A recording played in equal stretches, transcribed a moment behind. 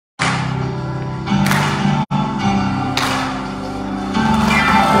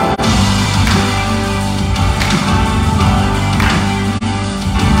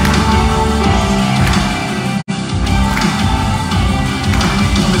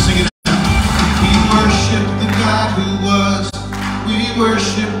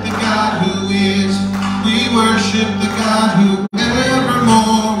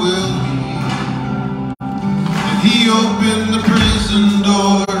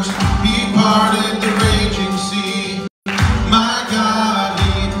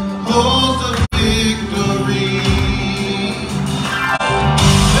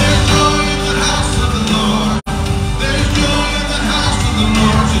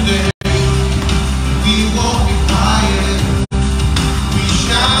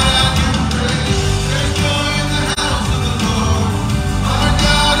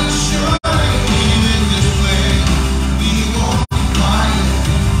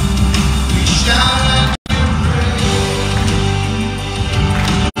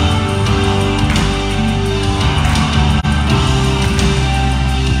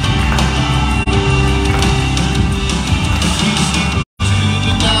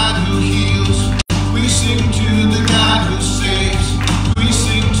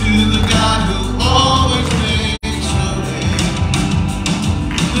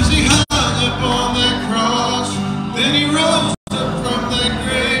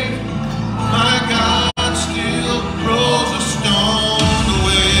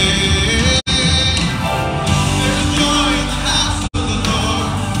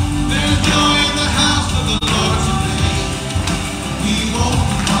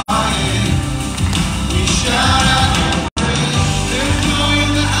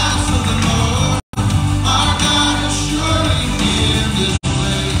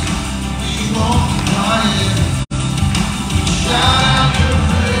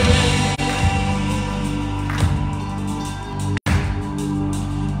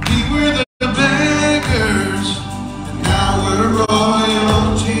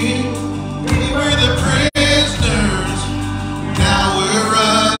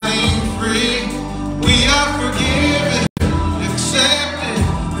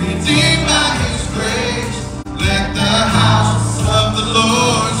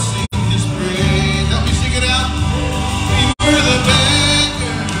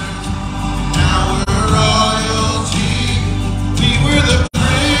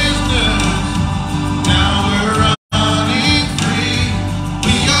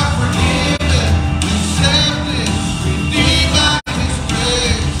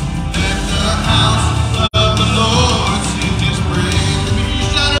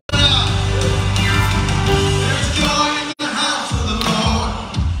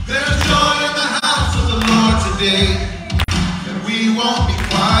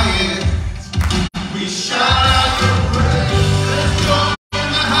quiet. We shout out your praise. There's joy in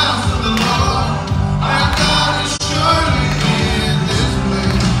the house of the Lord. Our God is surely in this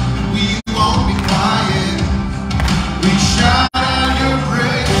place. We won't be quiet. We shout out your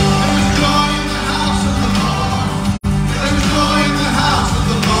praise. There's joy in the house of the Lord. There's joy in the house of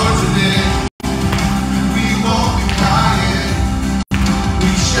the Lord today. We won't be quiet.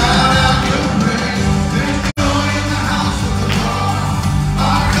 We shout out your praise. There's joy in the house of the Lord.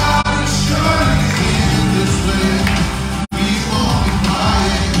 Our God is surely in this place. We won't be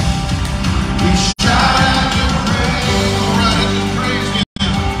quiet. We shout out your praise. All right, just praise Him.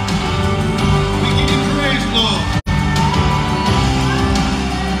 We give you praise, Lord.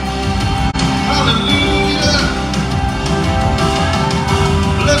 Hallelujah.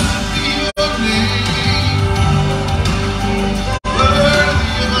 Blessed be your name.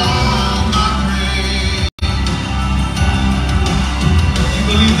 Worthy of all my praise. You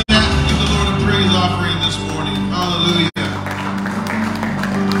believe that? Give the Lord a praise offering this morning. Hallelujah.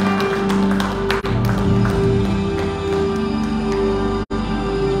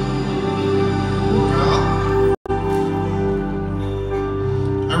 Well,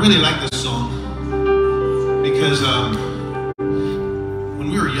 I really like this song because when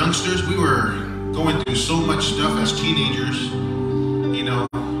we were youngsters, we were going through so much stuff as teenagers, you know,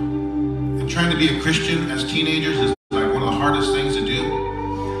 and trying to be a Christian as teenagers is like one of the hardest things to do,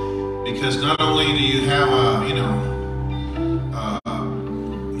 because not only do you have,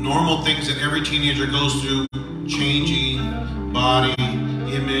 normal things that every teenager goes through, changing body,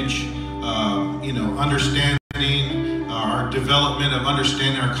 image, understanding, our development of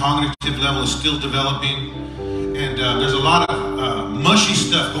understanding, our cognitive level is still developing, and there's a lot of mushy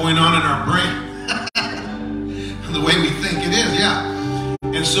stuff going on in our brain. The way we think it is, yeah.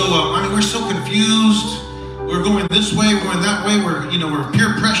 And so, we're so confused. We're going this way, we're going that way. We're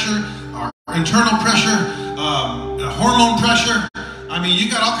peer pressure, our internal pressure, hormone pressure.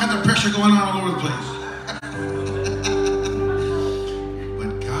 You got all kinds of pressure going on all over the place. But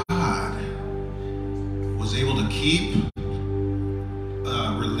God was able to keep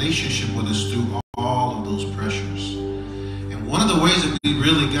a relationship with us through all of those pressures. And one of the ways that we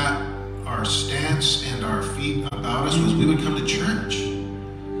really got our stance and our feet about us was we would come to church.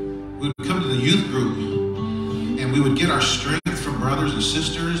 We would come to the youth group, and we would get our strength from brothers and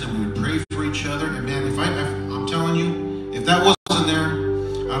sisters, and we would pray for each other. And man, I'm telling you, if that wasn't there,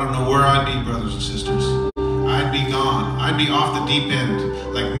 I don't know where I'd be, brothers and sisters. I'd be gone. I'd be off the deep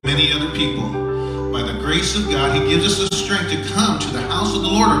end like many other people. By the grace of God, He gives us the strength to come to the house of the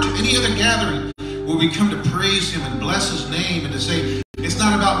Lord or to any other gathering where we come to praise Him and bless His name and to say, it's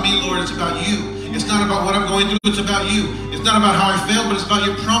not about me, Lord, it's about you. It's not about what I'm going through, it's about you. It's not about how I failed, but it's about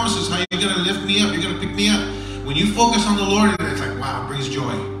your promises, how you're going to lift me up, you're going to pick me up. When you focus on the Lord, it's like, wow, it brings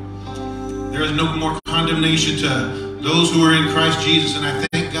joy. There is no more condemnation to those who are in Christ Jesus, and I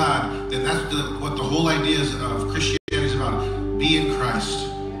thank God that that's what the whole idea of Christianity is about. Be in Christ.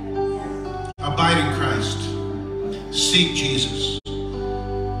 Abide in Christ. Seek Jesus.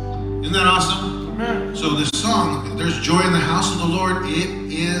 Isn't that awesome? Amen. So this song, there's joy in the house of the Lord, it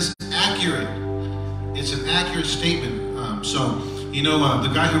is accurate. It's an accurate statement.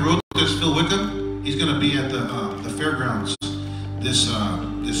 The guy who wrote this, Phil Wickham, he's going to be at the fairgrounds this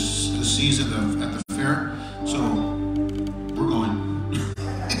season at the fair. So we're going.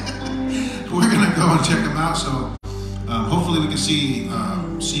 We're going to go and check him out. So hopefully we can see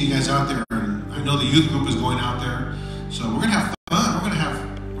you guys out there. And I know the youth group is going out there. So we're going to have fun.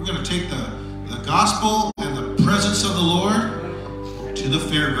 We're going to take the gospel and the presence of the Lord to the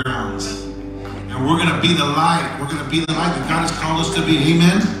fairgrounds. And we're going to be the light. We're going to be the light that God has called us to be.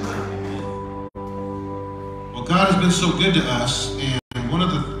 Amen? Well, God has been so good to us. And one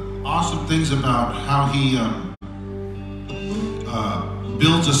of the awesome things about how He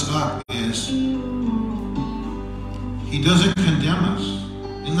builds us up is He doesn't condemn us.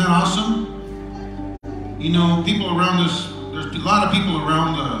 Isn't that awesome? People around us, there's a lot of people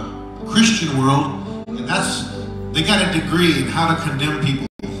around the Christian world, and they got a degree in how to condemn people.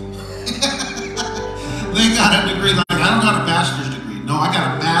 They got a degree, like, I don't got a bachelor's degree. No, I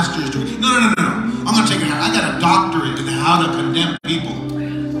got a master's degree. No. I'm going to take it. I got a doctorate in how to condemn people.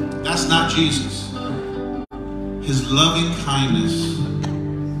 That's not Jesus. His loving kindness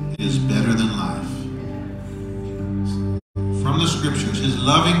is better than life. From the scriptures, His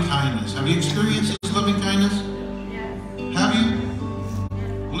loving kindness. Have you experienced His loving kindness? Yes. Have you?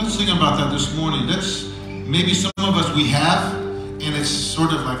 Well, let's sing about that this morning. Maybe some of us, we have, and it's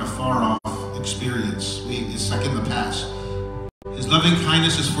sort of like a far-off experience. It's like in the past. His loving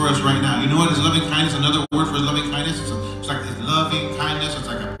kindness is for us right now. You know what his loving kindness, another word for his loving kindness? It's like his loving kindness. It's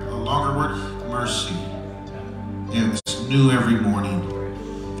like a longer word. Mercy. Yeah, it's new every morning.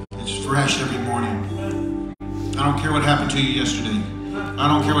 It's fresh every morning. I don't care what happened to you yesterday. I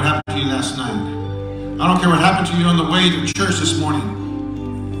don't care what happened to you last night. I don't care what happened to you on the way to church this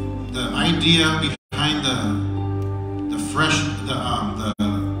morning. The idea behind the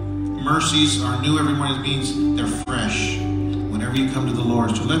mercies are new every morning. It means they're fresh whenever you come to the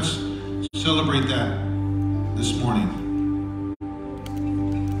Lord. So let's celebrate that this morning.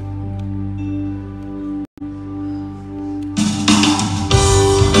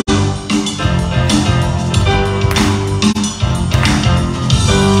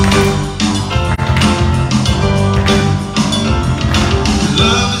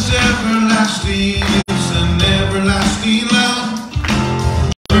 Love is everlasting. It's an everlasting love.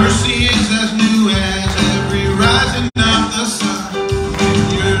 Mercy is as new as every rising of the sun.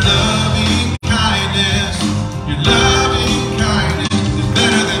 Your loving kindness is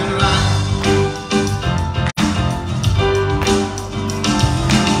better than life.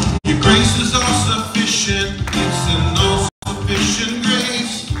 Your grace is all sufficient. It's an all sufficient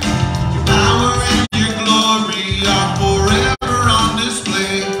grace. Your power and your glory are forever on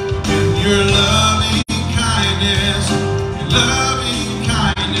display. And your loving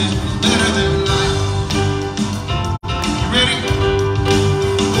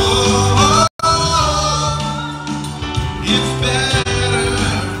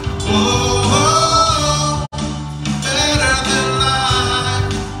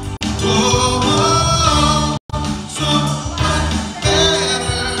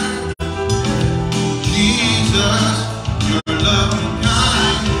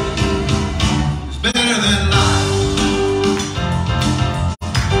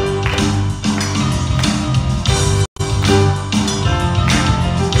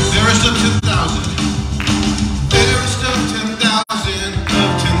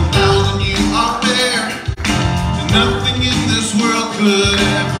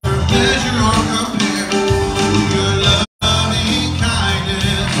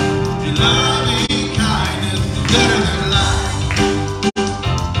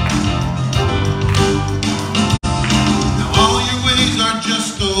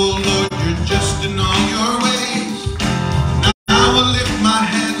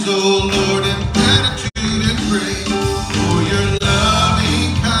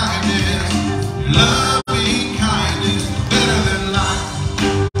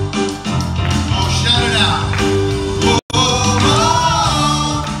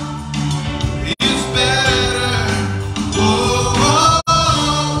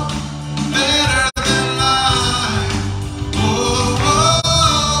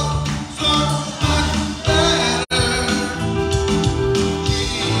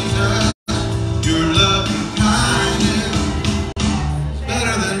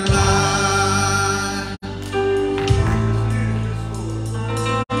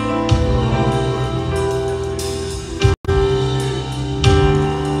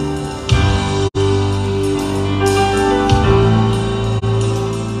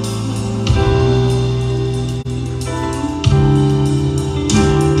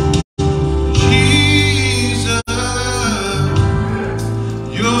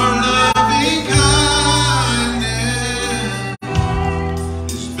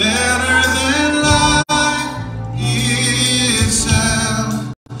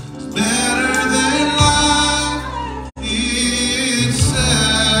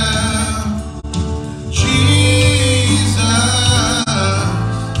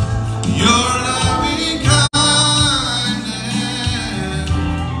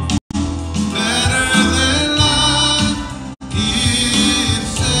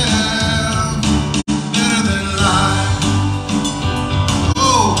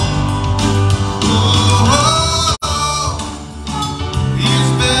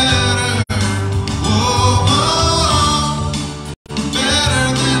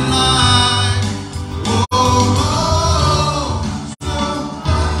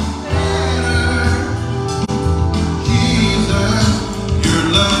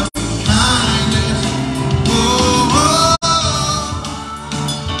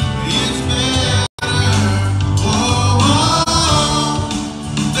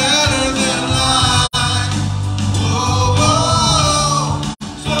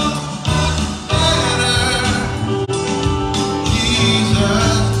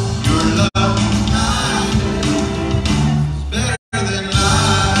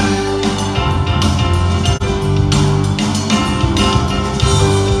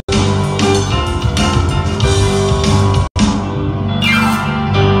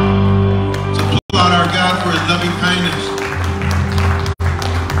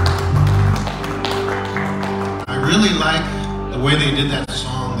really like the way they did that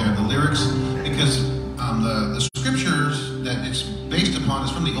song there, the lyrics, because the scriptures that it's based upon is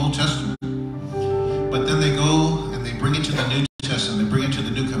from the Old Testament. But then they go and they bring it to the New Testament, they bring it to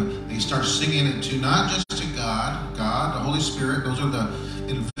the New Covenant. They start singing it to not just to God, the Holy Spirit, those are the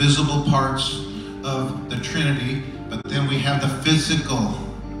invisible parts of the Trinity, but then we have the physical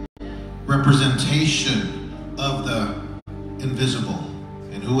representation of the invisible.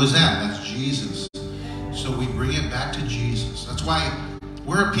 And who is that? That's Jesus. So we bring it back to Jesus. That's why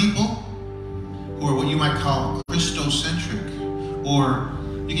we're a people who are what you might call Christocentric, or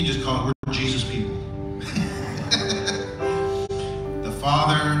you can just call it we're Jesus people. The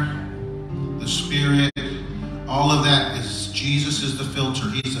Father, the Spirit, all of that is Jesus is the filter.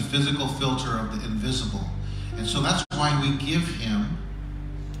 He's the physical filter of the invisible. And so that's why we give him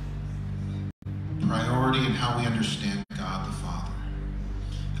priority in how we understand God the Father.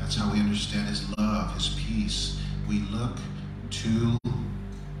 That's how we understand his love, his peace. We look to Jesus.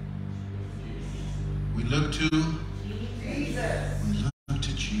 We look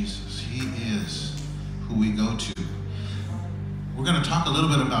to Jesus. He is who we go to. We're going to talk a little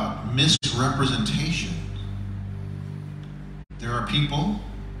bit about misrepresentation. There are people,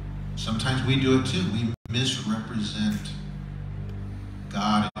 sometimes we do it too, we misrepresent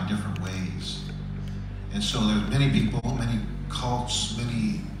God in different ways. And so there's many people, many cults,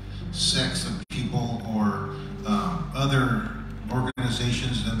 many sects of people, or other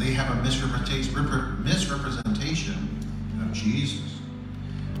organizations, and they have a misrepresentation of Jesus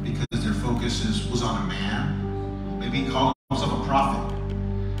because their focus was on a man. Maybe he called himself a prophet,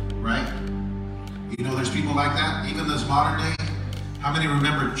 right? You know, there's people like that, even this modern day. How many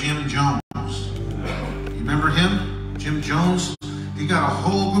remember Jim Jones? You remember him? Jim Jones? He got a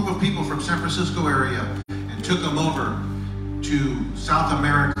whole group of people from San Francisco area and took them over to South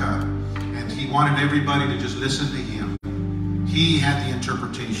America, and he wanted everybody to just listen to him. He had the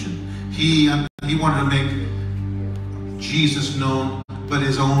interpretation. He wanted to make Jesus known, but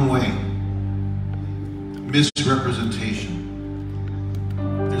his own way. Misrepresentation.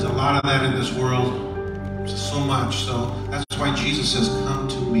 There's a lot of that in this world, so much. So that's why Jesus says, "Come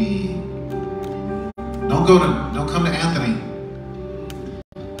to me." Don't come to Anthony.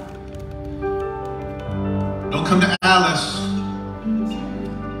 Don't come to Alice.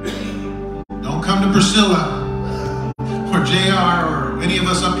 Don't come to Priscilla or JR or any of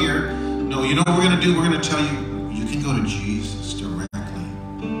us up here. No, you know what we're going to do? We're going to tell you, you can go to Jesus directly.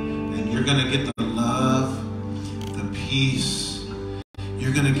 And you're going to get the love, the peace.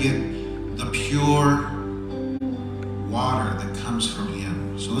 You're going to get the pure water that comes from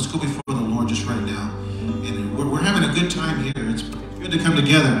him. So let's go before the Lord just right now. And we're having a good time here. It's good to come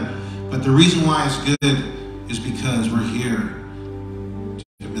together. But the reason why it's good is because we're here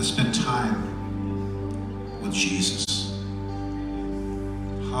to spend time with Jesus.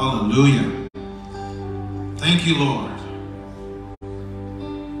 Hallelujah. Thank you, Lord.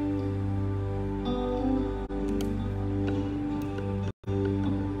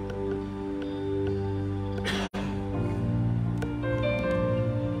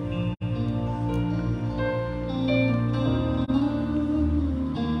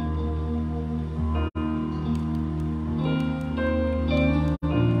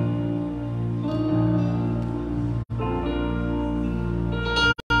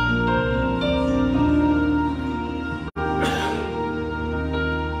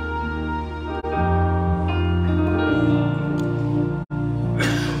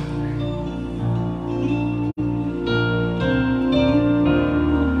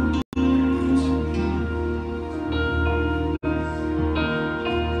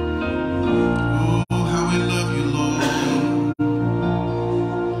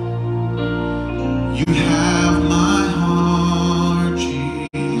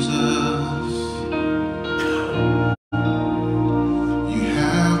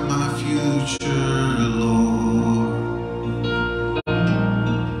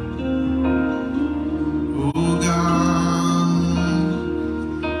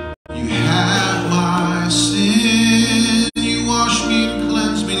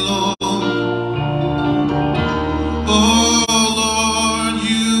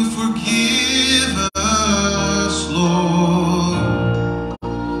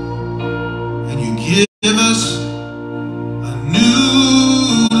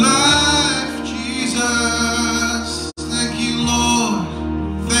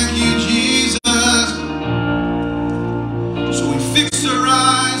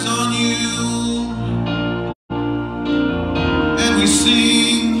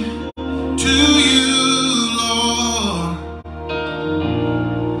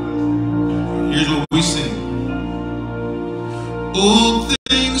 Old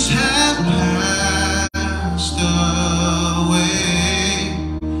things have passed away.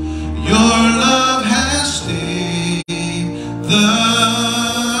 Your love has stayed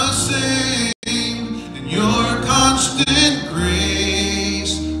the same, and your constant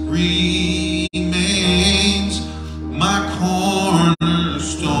grace remains my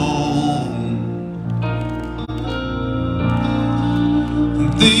cornerstone.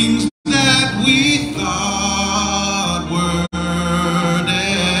 Things that we thought were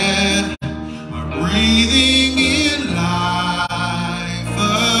dead are breathing in life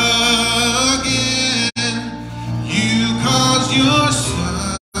again. You cause your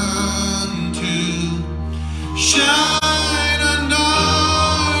sun to shine on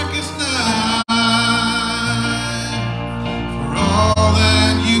darkest night. For all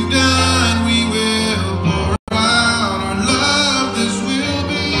that you've done, we will pour out our love. This will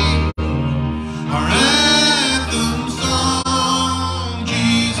be our anthem song.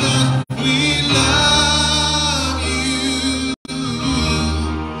 Jesus, we love you.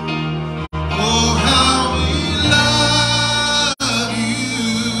 Oh, how we love you.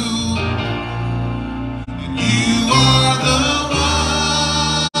 And you are the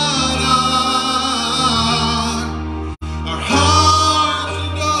one our hearts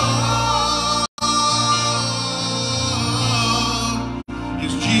adore.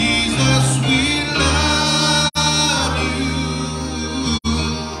 Yes, Jesus, we love you.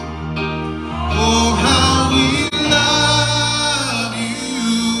 Oh, how we love you.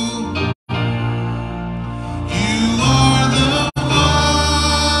 You are the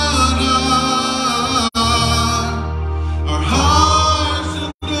one our hearts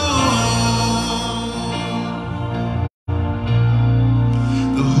adore.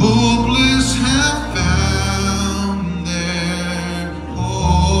 The hopeless have found their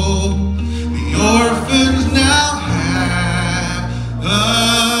hope. The orphans now have a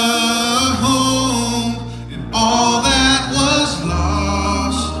home, and all that was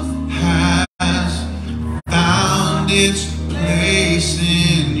lost has found its place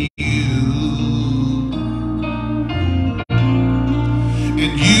in you.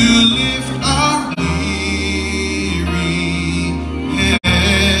 And you lift our weary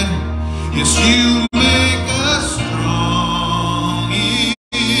head. Yes, you make us strong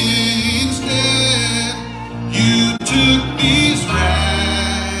instead. You took these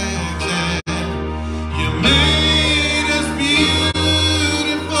rags and you made us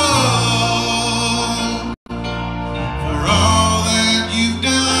beautiful. For all that you've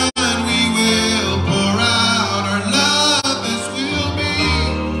done, we will pour out our love. This will be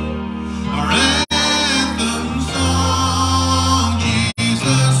our anthem song.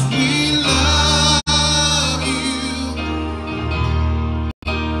 Jesus, we love you.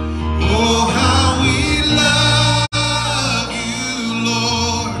 Oh, how we love you,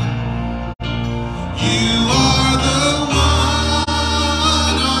 Lord. You are the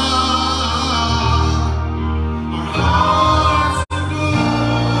one our hearts adore.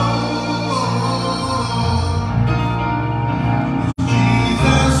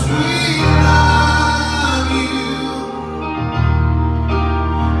 Jesus, we love you.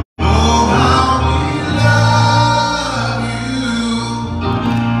 Oh, how we love you.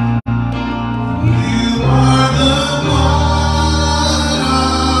 You are the one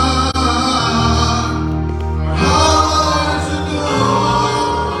our hearts adore.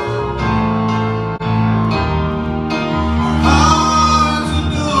 Our hearts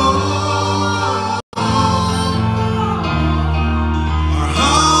adore. Our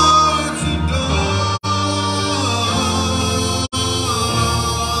hearts adore.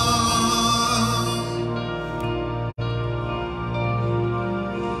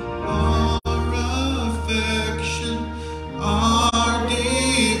 Our affection, our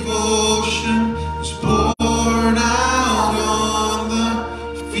devotion is poured out on the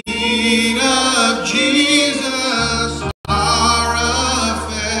feet of Jesus. Our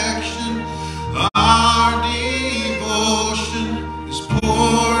affection, our devotion is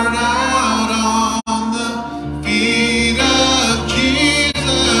poured out on the feet of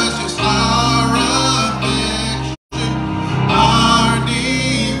Jesus. Yes, our affection, our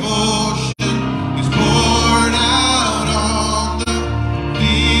devotion is poured out on the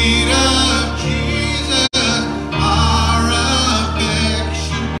feet of Jesus. Our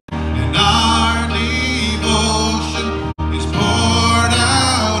affection and our devotion is poured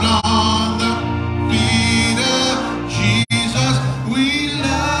out on the feet of Jesus. We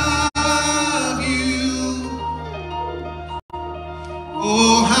love you.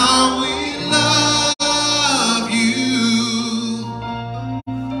 Oh, how we love you.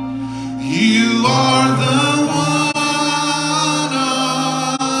 You are the one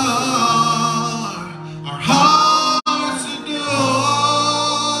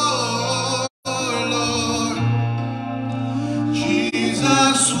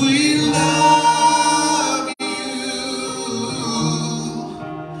Jesus, we love you.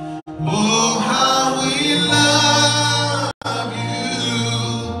 Oh, how we love you.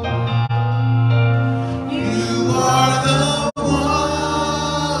 You are the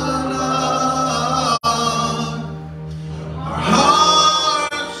one our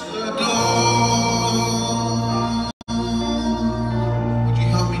hearts adore. Would you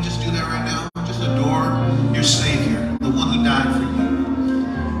help me just do that right now? Just adore your Savior, the one who died for you.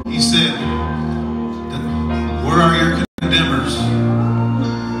 He said, where are your condemners?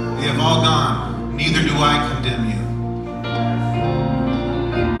 They have all gone. Neither do I condemn you.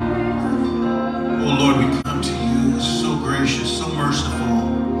 Oh Lord, we come to you so gracious, so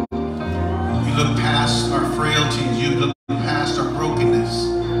merciful. You look past our frailties. You look past our brokenness.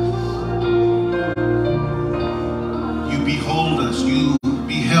 You behold us. You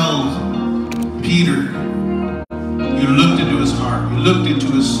beheld Peter. You looked into his heart. You looked into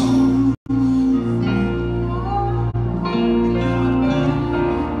his soul.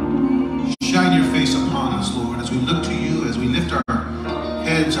 Shine your face upon us, Lord, as we look to you, as we lift our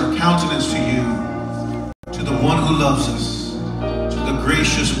heads, our countenance to you, to the one who loves us, to the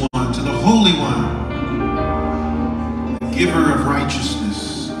gracious one, to the Holy One, the giver of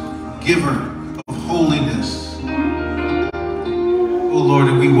righteousness, giver of holiness. Oh Lord,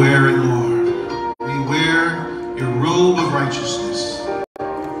 and we wear it, Lord. We wear your robe of righteousness.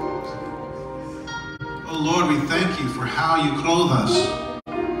 Oh Lord, we thank you for how you clothe us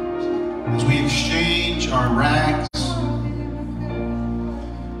as we exchange our rags.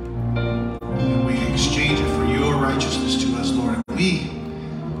 And we exchange it for your righteousness to us, Lord. And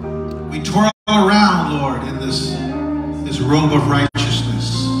we twirl around, Lord, in this robe of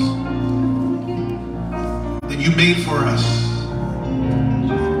righteousness that you made for us.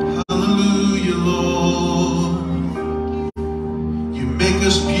 Hallelujah, Lord. You make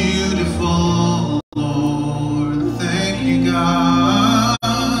us beautiful, Lord. Thank you, God.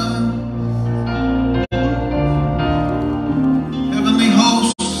 Heavenly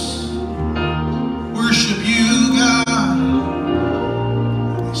hosts worship you, God.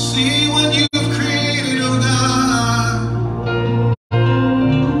 See what you've created, oh God.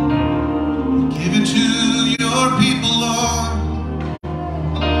 Give it to your people, Lord.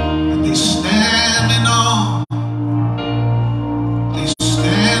 And they stand in awe. They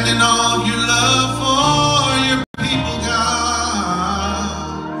stand in awe of your love for your people, God.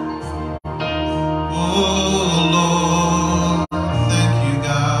 Oh Lord, thank you,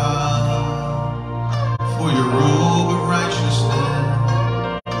 God, for your robe of righteousness.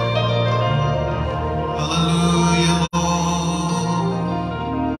 Hallelujah, Lord.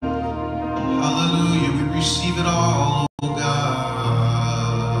 Hallelujah. We receive it all, oh God.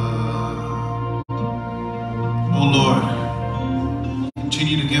 Oh Lord,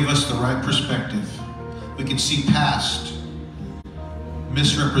 continue to give us the right perspective. We can see past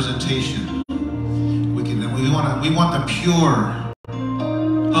misrepresentation. We want the pure,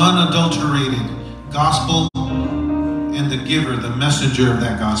 unadulterated gospel and the giver, the messenger of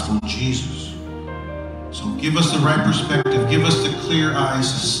that gospel, Jesus. So give us the right perspective. Give us the clear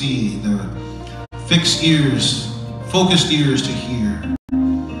eyes to see, the fixed ears, focused ears to hear.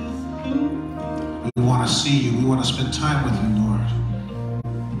 We want to see you. We want to spend time with you, Lord.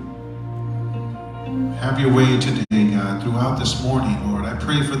 Have your way today, God, throughout this morning, Lord. I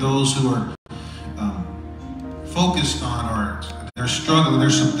pray for those who are focused on, or they're struggling.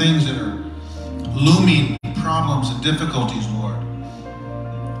 There's some things that are looming, problems and difficulties, Lord.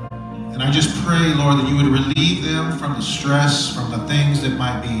 And I just pray, Lord, that you would relieve them from the stress, from the things that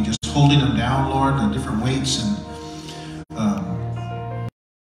might be just holding them down, Lord, the different weights and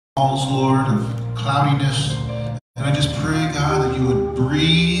walls, Lord, of cloudiness. And I just pray, God, that you would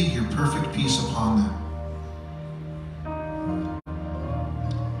breathe your perfect peace upon them.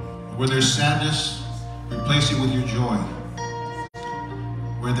 Where there's sadness, replace it with your joy.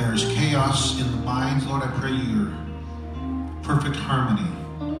 Where there's chaos in the minds, Lord, I pray your perfect harmony.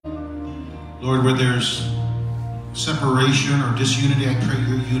 Lord, where there's separation or disunity, I pray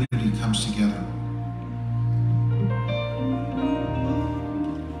your unity comes together.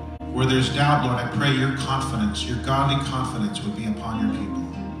 Where there's doubt, Lord, I pray your confidence, your godly confidence would be upon your people.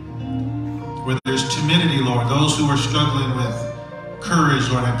 Where there's timidity, Lord, those who are struggling with courage,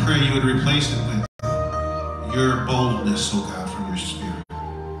 Lord, I pray you would replace it with your boldness, oh God, from your Spirit.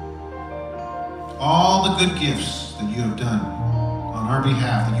 All the good gifts that you have done on our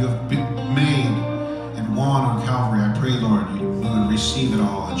behalf, that you have made and won on Calvary, I pray, Lord, we would receive it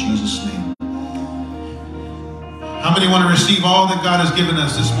all in Jesus' name. How many want to receive all that God has given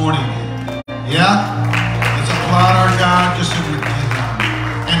us this morning? Yeah? Let's applaud our God just in God.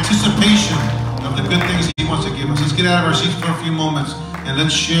 anticipation of the good things He wants to give us. Let's get out of our seats for a few moments and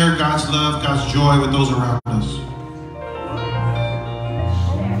let's share God's love, God's joy with those around us.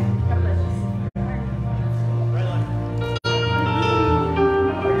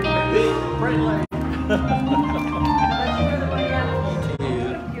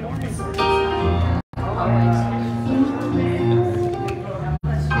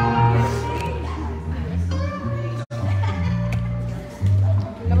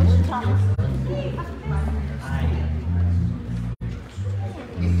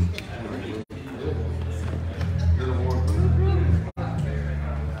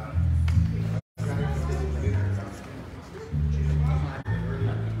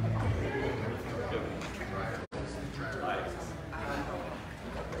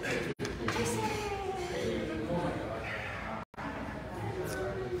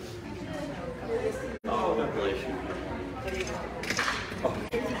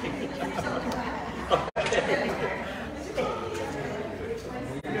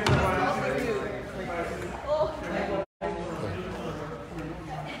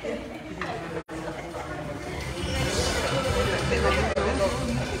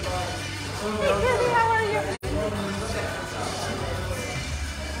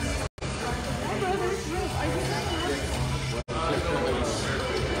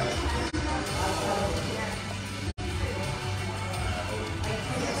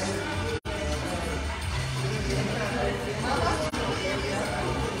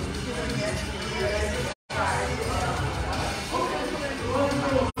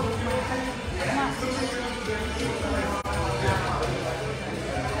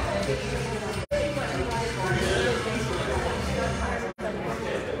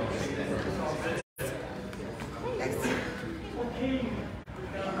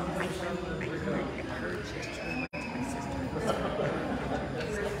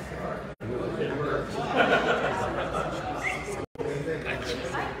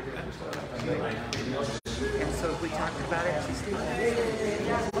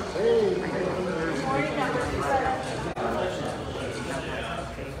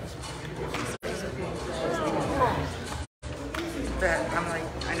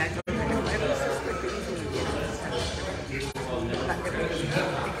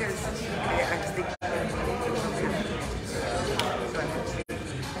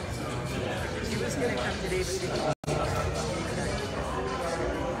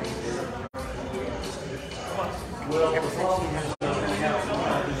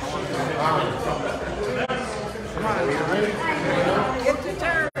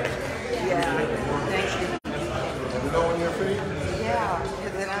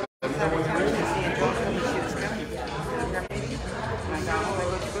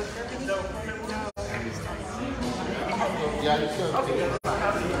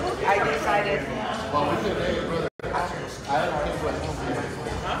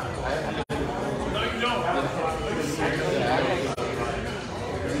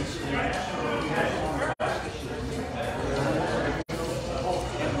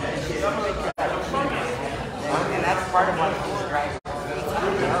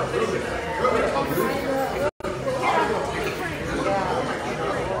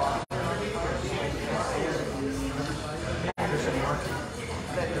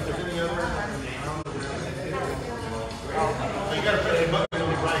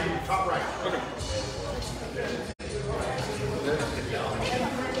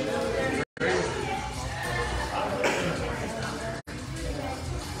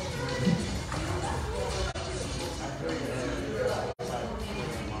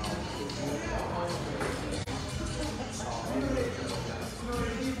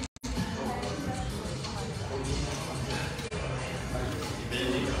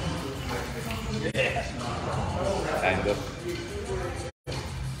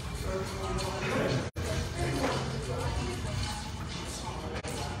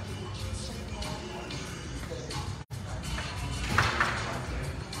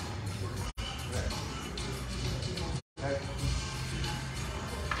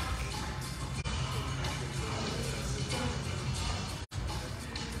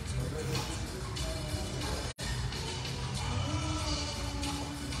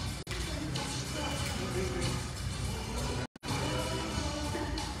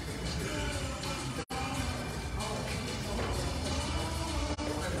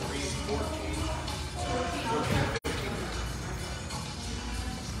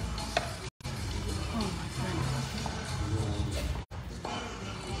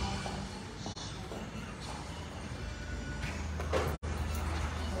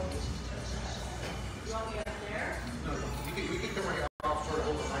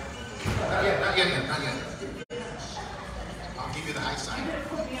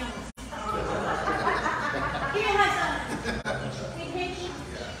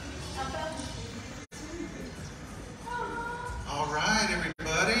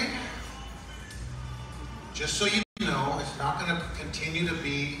 just so you know, it's not going to continue to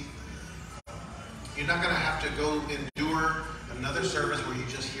be, you're not going to have to go endure another service where you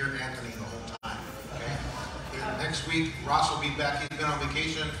just hear Anthony the whole time. Okay? And next week, Ross will be back. He's been on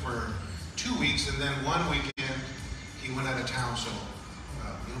vacation for 2 weeks, and then one weekend he went out of town, so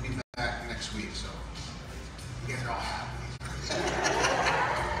he'll be back next week. So you guys are all happy.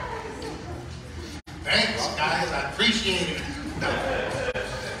 Thanks, guys. I appreciate it.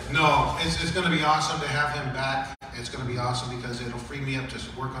 No, it's going to be awesome to have him back. It's going to be awesome because it'll free me up to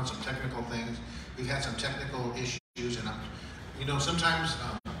work on some technical things. We've had some technical issues, and sometimes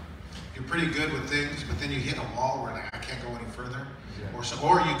you're pretty good with things, but then you hit a wall where like I can't go any further,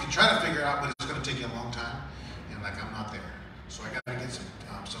 or you can try to figure it out, but it's going to take you a long time, and like I'm not there. So I got to get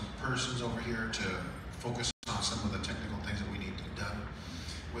some persons over here to focus on some of the technical things that we need done.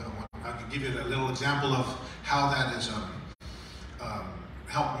 Well, I can give you a little example of how that has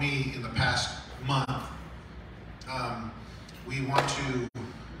helped me in the past month. We want to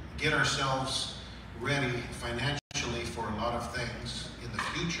get ourselves ready financially for a lot of things in the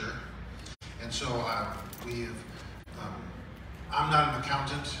future, and so I'm not an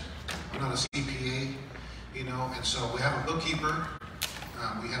accountant, I'm not a CPA, and so we have a bookkeeper,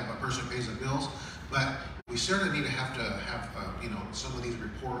 we have a person who pays the bills, but we certainly need to have some of these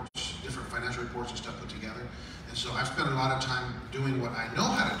reports, different financial reports and stuff put together. And so I've spent a lot of time doing what I know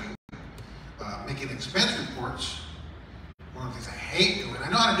how to do, making expense reports. One of the things I hate doing. I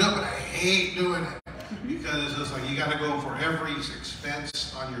know how to do it, but I hate doing it because it's like you got to go for every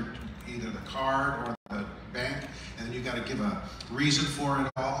expense on your either the card or the bank, and then you got to give a reason for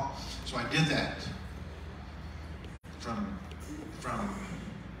it all. So I did that from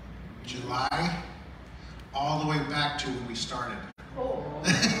July all the way back to when we started.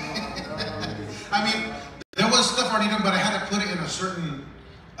 I mean, there was stuff already done, but I had to put it in a certain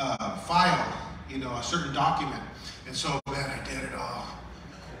file, a certain document. And so, man, I did it all.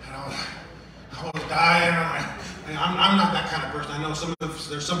 And I was dying. I'm not that kind of person. I know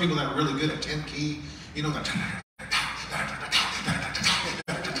there's some people that are really good at 10 key, I'm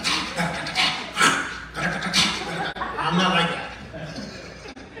not like that.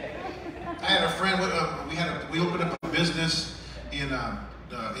 I had a friend, we opened up a business in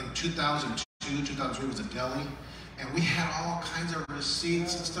 2002, 2003, was a deli, and we had all kinds of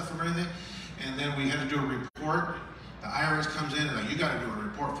receipts and stuff and everything, and then we had to do a report. The IRS comes in and like, you got to do a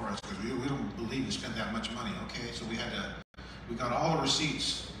report for us because we don't believe you spent that much money. Okay, so we got all the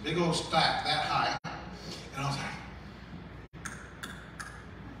receipts, big old stack that high, and I was like,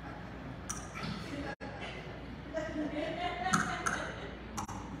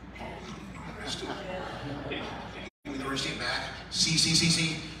 give me the receipt back. See.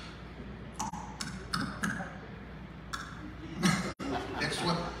 Next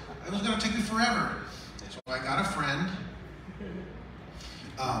one. It was going to take me forever. So I got a friend.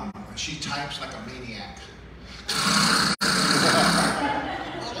 She types like a maniac.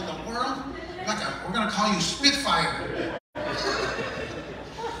 What in the world? We're going to call you Spitfire.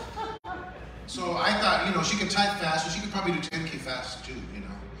 So I thought, she could type fast, so she could probably do 10K fast too,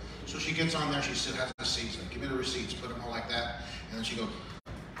 So she gets on there, she has the receipts, like, give me the receipts, put them all like that, and then she goes.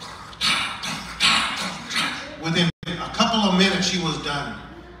 Within a couple of minutes, she was done.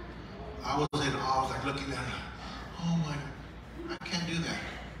 I was in awe. I was like looking at her. Oh my! I can't do that.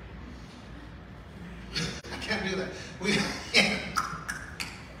 I can't do that.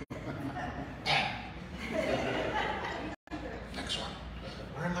 Next one.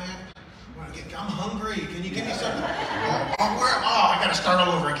 Where am I at? I'm hungry. Can you give me something? I got to start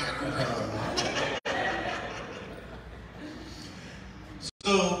all over again.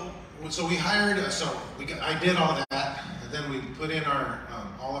 So we hired. I did all that, and then we put in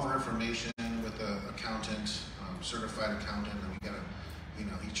all of our information with the accountant, certified accountant, and we got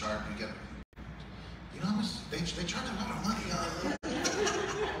he charged. How much they charge a lot of money.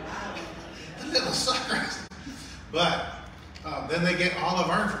 The little suckers. But then they get all of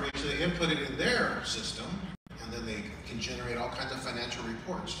our information, they input it in their system, and then they can generate all kinds of financial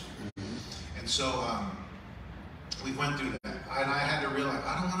reports. And so we went through that, and I had to realize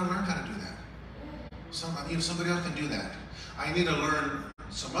I don't want to learn how to do that. Somebody else can do that. I need to learn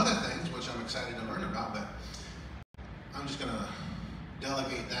some other things, which I'm excited to learn about, but I'm just going to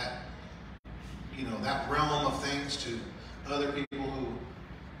delegate that, that realm of things to other people who,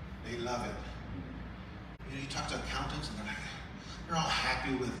 they love it. You talk to accountants and they're all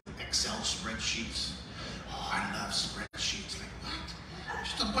happy with Excel spreadsheets. Oh, I love spreadsheets. Like, what?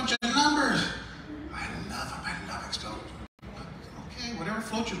 Just a bunch of numbers. I love them. I love Excel. Okay, whatever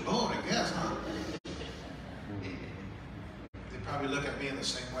floats your boat, I guess, huh? They probably look at me in the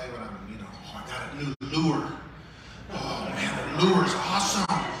same way when I got a new lure. lures, awesome.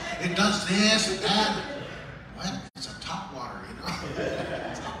 It does this, that. What? It's a top water, you know?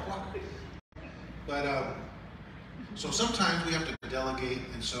 Top water. But, so sometimes we have to delegate,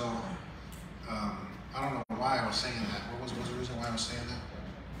 and so, I don't know why I was saying that. What was the reason why I was saying that?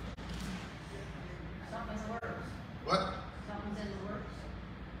 Something in the works. What? Something's in the works.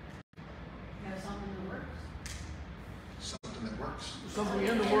 You have something in the works. Something that works. Something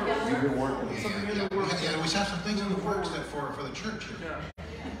in the works. You've been working. Something in the works. Yeah, we have some things in the works that for the church here.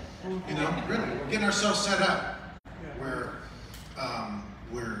 You know, really, we're getting ourselves set up where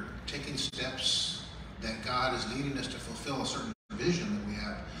we're taking steps that God is leading us to fulfill a certain vision that we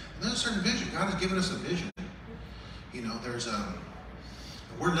have. And there's a certain vision. God has given us a vision. You know,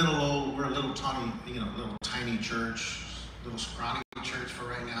 we're a little tiny church, little scrawny church for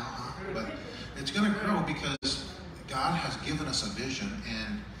right now, huh? But it's going to grow because God has given us a vision,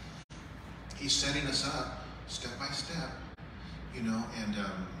 and He's setting us up step by step, you know, and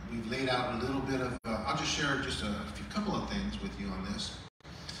we've laid out a little bit of, I'll just share just a couple of things with you on this.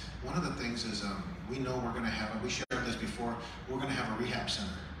 One of the things is we know we're going to have, we shared this before, we're going to have a rehab center.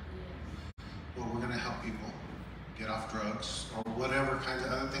 Well, we're going to help people get off drugs or whatever kinds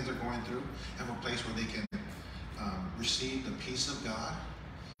of other things they're going through, have a place where they can receive the peace of God.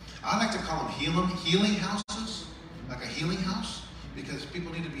 I like to call them healing houses, like a healing house, because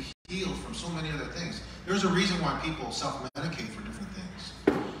people need to be healed from so many other things. There's a reason why people self-medicate for different things.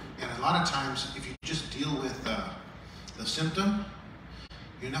 And a lot of times, if you just deal with the symptom,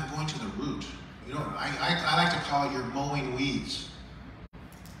 you're not going to the root. You know, I like to call it you're mowing weeds.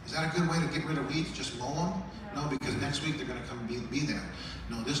 Is that a good way to get rid of weeds? Just mow them? No, because next week they're going to come be there.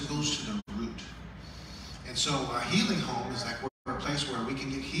 No, this goes to the root. And so a healing home is like we're a place where we can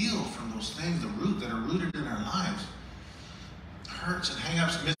get healed from those things, the root that are rooted in our lives. Hurts and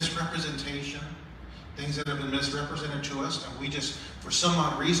hang-ups, misrepresentation, things that have been misrepresented to us, and we just, for some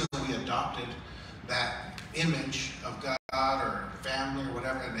odd reason, we adopted that image of God or family or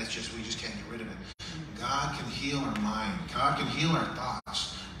whatever, and it's just, we just can't get rid of it. God can heal our mind. God can heal our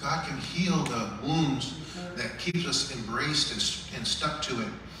thoughts. God can heal the wounds that keeps us embraced and stuck to it,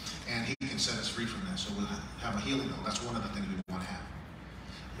 and He can set us free from that. So we'll have a healing home. That's one of the things we want to have.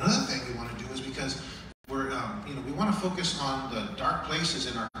 Another thing we want to do is because we're, we want to focus on the dark places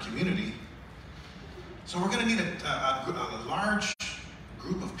in our community. So we're going to need a large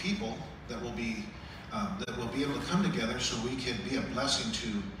group of people that will be able to come together so we can be a blessing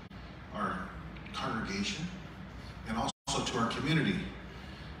to our congregation and also to our community.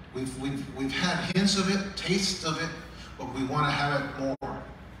 We've had hints of it, tastes of it, but we want to have it more.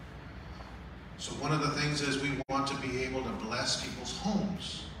 So one of the things is we want to be able to bless people's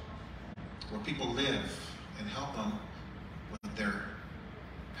homes, where people live, and help them with their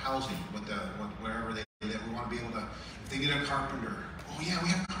housing, wherever they live. We want to be able to, if they need a carpenter, oh yeah, we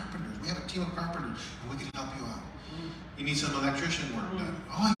have carpenters. We have a team of carpenters, and we can help you out. You need some electrician work done.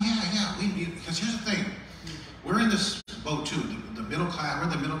 Oh yeah. Because here's the thing, we're in this boat too. The middle class.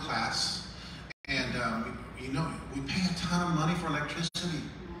 We're the middle class, and we pay a ton of money for electricity.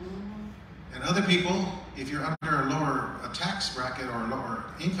 And other people, if you're under a tax bracket or a lower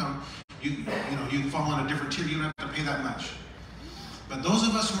income, you fall on a different tier. You don't have to pay that much. But those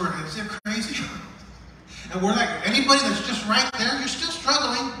of us who are, they're crazy. And we're like, anybody that's just right there, you're still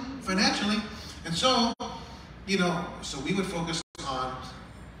struggling financially. And so, so we would focus on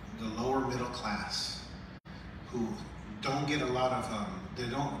the lower middle class who don't get a lot of,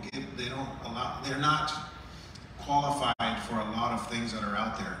 they're not qualified for a lot of things that are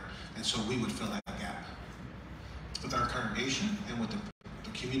out there. And so we would fill that gap with our congregation and with the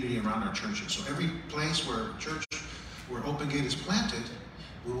community around our churches. So every place where Open Gate is planted,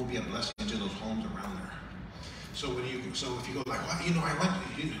 we will be a blessing to those homes around there. So if you go like, well,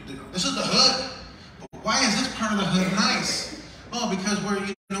 this is the hood. But why is this part of the hood nice? Oh, because we're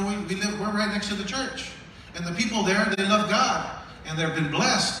right next to the church, and the people there, they love God, and they've been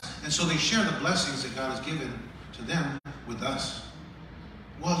blessed, and so they share the blessings that God has given to them with us.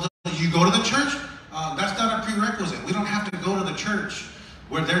 Well, you go to the church? That's not a prerequisite. We don't have to go to the church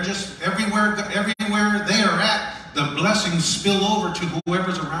where they're just everywhere they are at, the blessings spill over to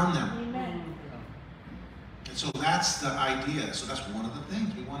whoever's around them. Amen. And so that's the idea. So that's one of the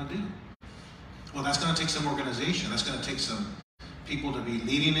things we want to do. Well, that's going to take some organization. That's going to take some people to be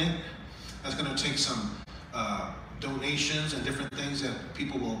leading it. That's going to take some donations and different things that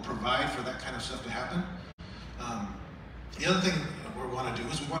people will provide for that kind of stuff to happen. The other thing we want to do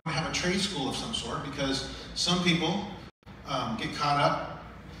is we want to have a trade school of some sort, because some people get caught up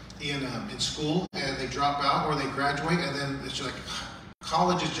in school and they drop out or they graduate, and then it's like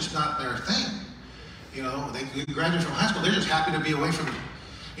college is just not their thing. You know, they graduate from high school. They're just happy to be away from,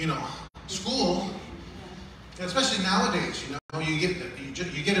 you know, school. Especially nowadays, you know, you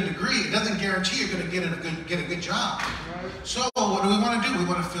get a degree. It doesn't guarantee you're going to get a good job. So what do we want to do? We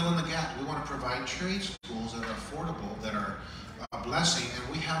want to fill in the gap. We want to provide trade schools that are affordable, that are a blessing.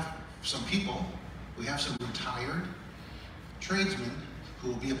 And we have some people. We have some retired tradesmen who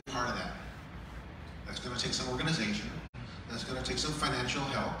will be a part of that. That's going to take some organization. That's going to take some financial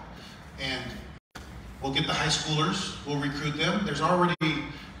help. And we'll get the high schoolers. We'll recruit them. There's already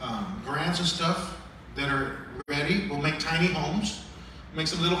grants and stuff that are ready. We'll make tiny homes. Make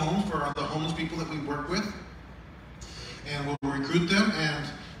some little homes for the homeless people that we work with. And we'll recruit them. And,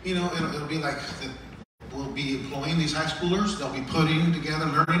 you know, it'll be like we'll be employing these high schoolers. They'll be putting together,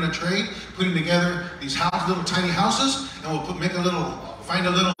 learning a trade, putting together these little tiny houses. And we'll find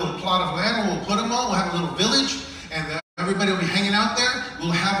a little plot of land, and we'll put them all. We'll have a little village. And everybody will be hanging out there.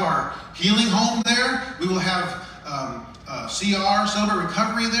 We'll have our healing home there. We will have CR, sober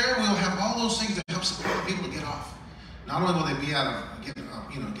recovery there. We'll have all those things that help support people to get off. Not only will they get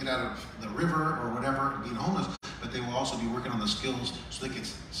out of the river or whatever, being homeless, but they will also be working on the skills so they can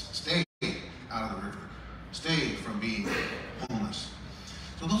stay out of the river, stay from being homeless.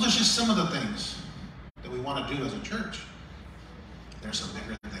 So those are just some of the things that we want to do as a church. There's some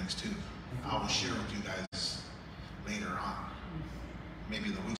bigger things too. I will share with you guys later on,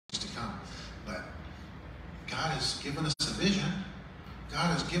 maybe the weeks to come. But God has given us a vision. God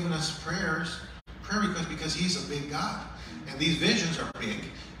has given us prayer requests because He's a big God. And these visions are big.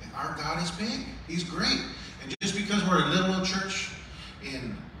 And our God is big. He's great. And just because we're a little church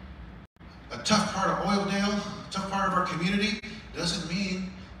in a tough part of Oildale, a tough part of our community, doesn't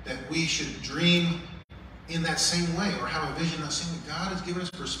mean that we should dream in that same way or have a vision that same way. God has given us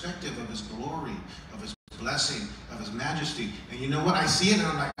perspective of His glory, of His blessing, of His majesty. And you know what? I see it and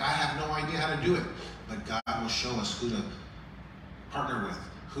I'm like, I have no idea how to do it. But God will show us who to partner with,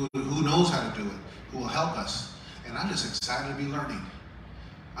 who knows how to do it, who will help us. And I'm just excited to be learning.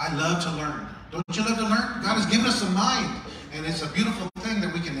 I love to learn. Don't you love to learn? God has given us a mind. And it's a beautiful thing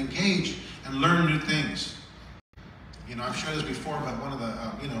that we can engage and learn new things. You know, I've shared this before, but one of the,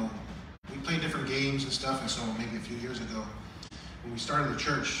 we play different games and stuff. And so maybe a few years ago, when we started the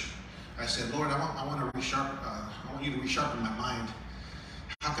church, I said, Lord, I want you to resharpen my mind.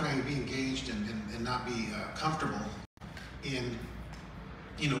 How can I be engaged and not be comfortable in,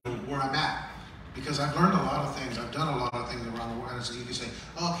 where I'm at? Because I've learned a lot of things. I've done a lot of things around the world. And so you can say,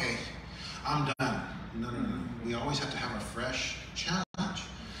 okay, I'm done. No. We always have to have a fresh challenge.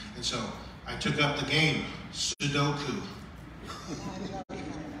 And so I took up the game, Sudoku.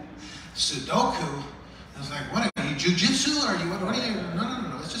 Sudoku? I was like, what are you, jujitsu? Or what are you?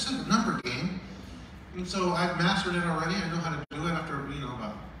 No. It's just a number game. And so I've mastered it already. I know how to do it after,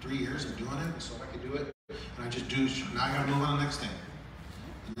 about 3 years of doing it. So I can do it. And I just do. Now I got to move on to the next thing.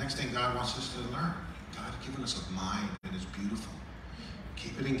 The next thing God wants us to learn. God has given us a mind that is beautiful.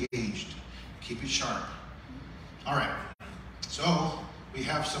 Keep it engaged. Keep it sharp. All right. So we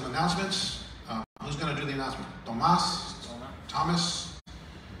have some announcements. Who's going to do the announcement? Thomas.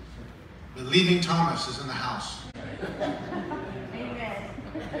 Believing Thomas is in the house. Amen.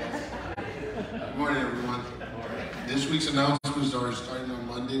 Good morning, everyone. This week's announcements are starting on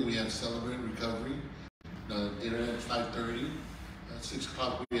Monday. We have Celebrate Recovery. Dinner at 5:30. At 6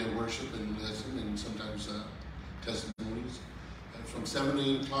 o'clock, we have worship and lesson and sometimes testimonies. From 7 to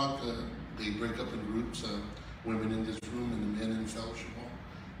 8 o'clock, they break up in groups, women in this room and the men in the fellowship hall,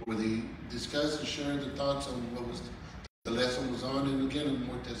 where they discuss and share the thoughts on what the lesson was on, and again,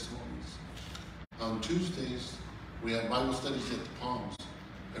 more testimonies. On Tuesdays, we have Bible studies at the Palms.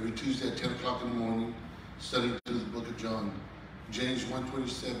 Every Tuesday at 10 o'clock in the morning, studying through the book of John. James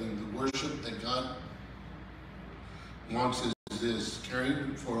 1:27, the worship that God wants is this: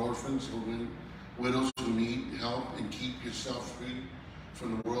 caring for orphans or widows who need help, and keep yourself free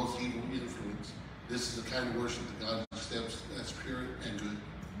from the world's evil influence. This is the kind of worship that God accepts as pure and good.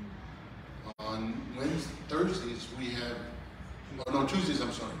 On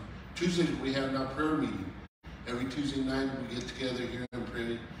Tuesdays we have our prayer meeting. Every Tuesday night we get together here and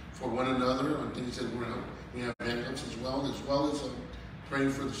pray for one another on things that we have hang-ups as well as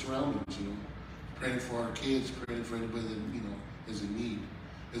praying for the surroundings, praying for our kids, praying for anybody that is in need.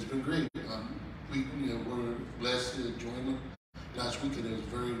 It's been great. We're blessed to join them. Last weekend it was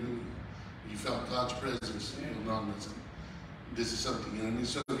very new. You felt God's presence around us. This is something,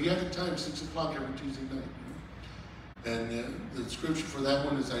 So if you have the time, 6 o'clock every Tuesday night. And the scripture for that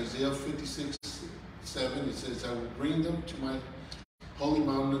one is Isaiah 56:7. It says, I will bring them to my holy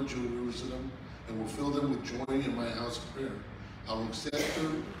mountain of Jerusalem and will fill them with joy in my house of prayer. I will accept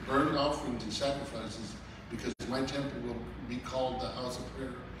the burnt offerings and sacrifices, because my temple will be called the house of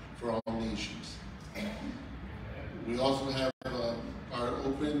prayer for all nations. We also have our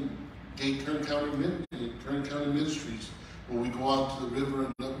open gate Kern County Ministries, where we go out to the river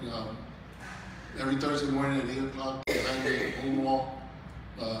and look every Thursday morning at 8 o'clock behind the home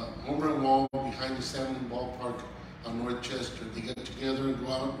run wall behind the Salmon Ballpark on North Chester. They get together and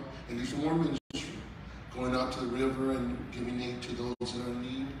go out and do some more ministry, going out to the river and giving aid to those that are in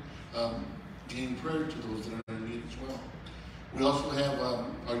need, giving prayer to those that are in need as well. We also have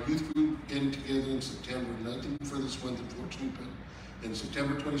our youth group getting together in September, nothing for this month unfortunately, but in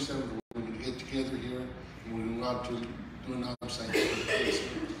September 27th, we're going to get together here and we're going to go out to do an outside place.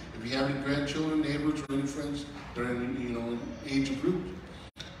 If you have any grandchildren, neighbors, or any friends that are in, an age group,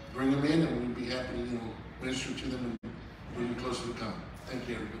 bring them in and we'll be happy to, minister to them and bring them closer to God. Thank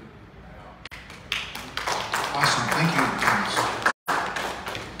you, everybody. Awesome. Thank you, Thomas.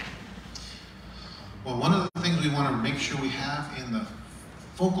 Well, one of the things we want to make sure we have in the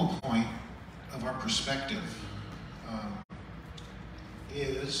focal point of our perspective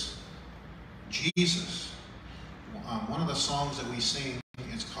is Jesus. One of the songs that we sing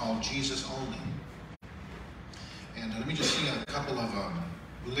is called Jesus Only. And let me just sing a couple of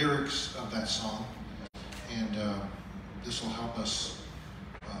lyrics of that song, and this will help us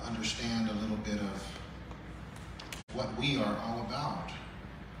understand a little bit of what we are all about.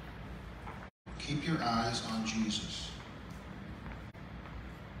 Keep your eyes on Jesus.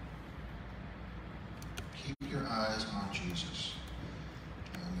 Keep your eyes on Jesus.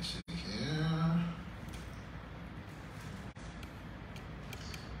 Let me see here.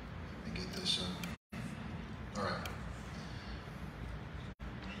 Let me get this all right.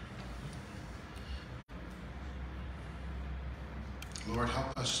 Lord,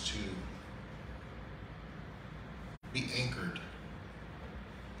 help us to be anchored.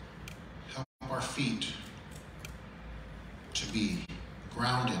 Help our feet to be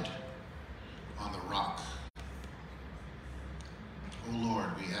grounded on the rock. Oh Lord,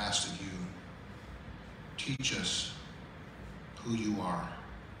 we ask that you teach us who you are,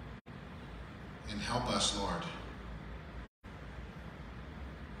 and help us, Lord,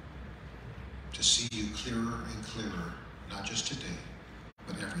 to see you clearer and clearer, not just today,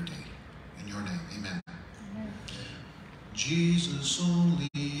 but every day. In your name, amen. Amen. Jesus only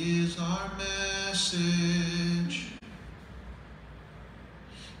is our message.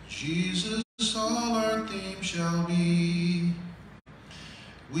 Jesus, all our theme shall be.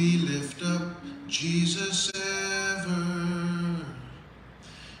 We lift up Jesus ever.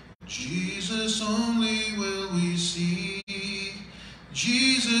 Jesus only will we see.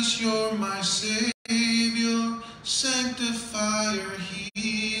 Jesus, you're my Savior, sanctifier,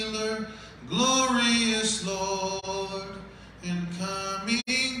 healer, glorious Lord and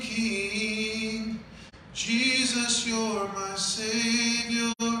coming King. Jesus, you're my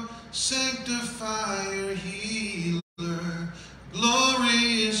Savior, sanctifier, healer,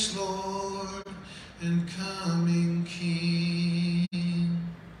 glorious Lord and coming King.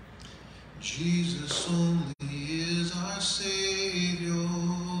 Jesus only is our Savior.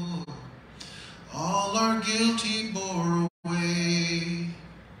 All our guilty bore away.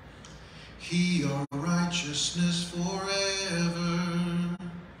 He our righteousness forever.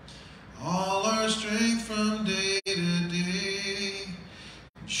 All our strength from day to day.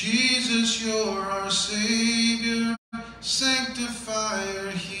 Jesus, you're our Savior,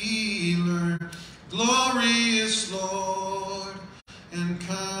 sanctifier, healer, glorious Lord and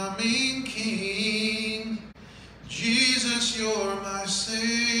coming King. Jesus, you're my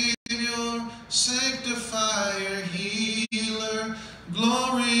Savior, sanctifier, healer,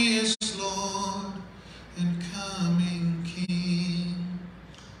 glorious Lord and coming King.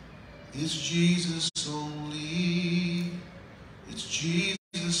 It's Jesus only, it's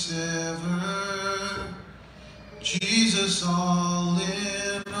Jesus ever, Jesus all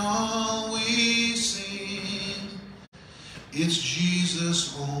in all we sing. It's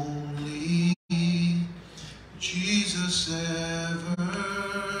Jesus only, Jesus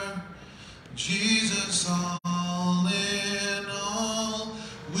ever, Jesus all in all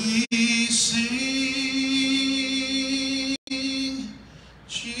we sing.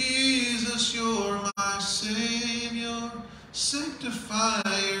 Jesus, you're my Savior,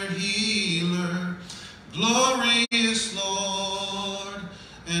 sanctifier, healer, glorious Lord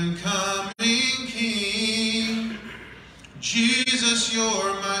and coming King. Jesus,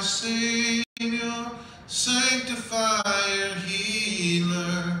 you're my Savior, sanctifier,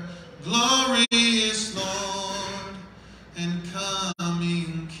 healer, glorious Lord and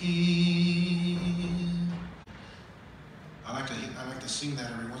coming King. I like to sing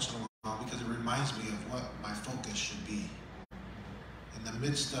that every once in a while because it reminds me of what my focus should be. In the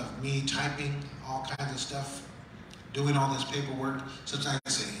midst of me typing all kinds of stuff, doing all this paperwork, sometimes I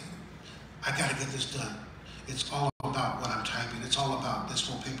say, I got to get this done. It's all about what I'm typing. It's all about this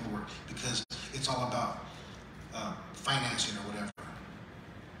whole paperwork because it's all about financing or whatever.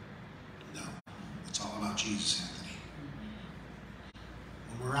 No, it's all about Jesus, Anthony.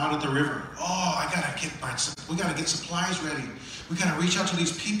 When we're out at the river, we got to get supplies ready. We got to reach out to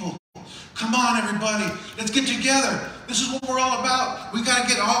these people. Come on, everybody. Let's get together. This is what we're all about. We got to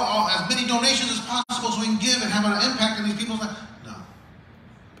get all as many donations as possible so we can give and have an impact on these people's lives. No.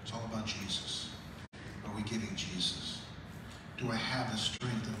 It's all about Jesus. Are we giving Jesus? Do I have the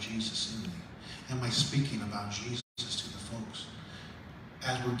strength of Jesus in me? Am I speaking about Jesus to the folks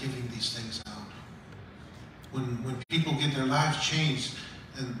as we're giving these things out? When people get their lives changed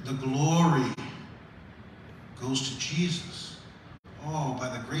and the glory goes to Jesus. Oh, by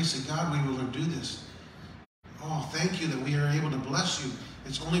the grace of God, we will do this. Oh, thank you that we are able to bless you.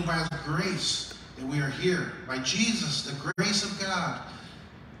 It's only by His grace that we are here. By Jesus, the grace of God,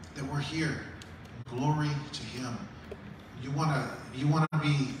 that we're here. Glory to Him. You want to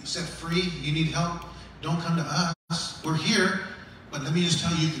be set free? You need help? Don't come to us. We're here, but let me just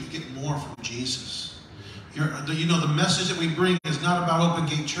tell you, you can get more from Jesus. The message that we bring is not about Open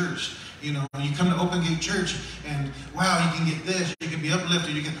Gate Church. You come to Open Gate Church and, wow, you can get this, you can be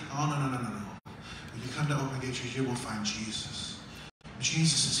uplifted, no. When you come to Open Gate Church, you will find Jesus.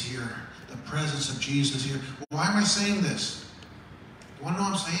 Jesus is here. The presence of Jesus is here. Why am I saying this? You want to know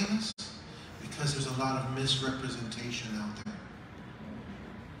why I'm saying this? Because there's a lot of misrepresentation out there.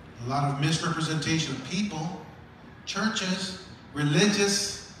 A lot of misrepresentation of people, churches,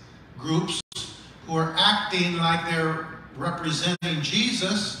 religious groups who are acting like they're representing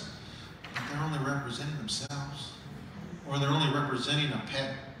Jesus, but they're only representing themselves. Or they're only representing a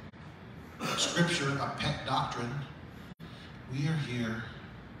pet scripture, a pet doctrine. We are here,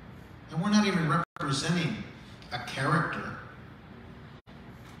 and we're not even representing a character.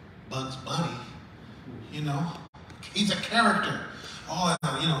 Bugs Bunny, he's a character. Oh,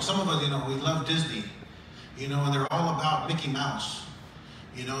 some of us, we love Disney, and they're all about Mickey Mouse.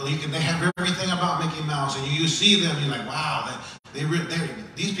 They have everything about Mickey Mouse, and you see them, you're like, wow,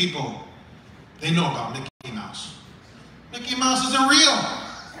 these people, they know about Mickey Mouse. Mickey Mouse isn't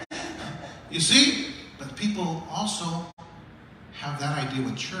real. You see? But people also have that idea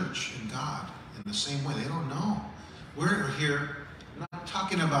with church and God in the same way. They don't know. We're here not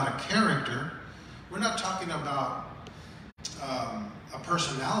talking about a character. We're not talking about a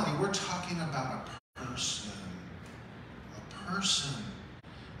personality. We're talking about a person. A person.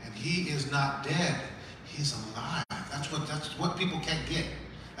 And He is not dead. He's alive. That's what people can't get.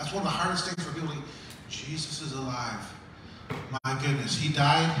 That's one of the hardest things for people to get. Jesus is alive. My goodness. He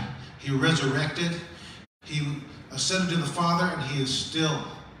died. He resurrected. He ascended to the Father, and He is still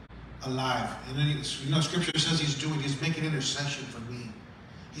alive. And then, Scripture says He's making intercession for me.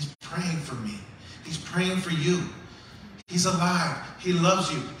 He's praying for me. He's praying for you. He's alive. He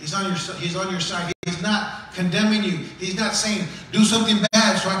loves you. He's on your side. He's not condemning you. He's not saying, do something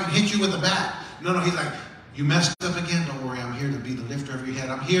bad so I can hit you with a bat. No, He's like, you messed up again. Don't worry. I'm here to be the lifter of your head.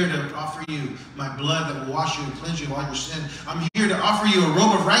 I'm here to offer you my blood that will wash you and cleanse you of all your sin. I'm here to offer you a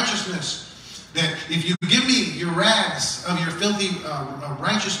robe of righteousness, that if you give me your rags of your filthy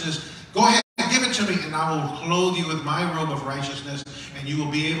righteousness, go ahead and give it to me, and I will clothe you with my robe of righteousness, and you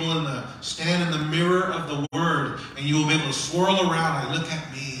will be able to stand in the mirror of the Word, and you will be able to swirl around and look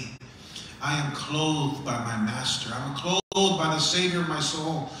at me. I am clothed by my Master. I'm clothed by the Savior of my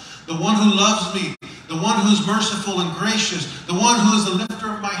soul, the one who loves me, the one who's merciful and gracious, the one who is the lifter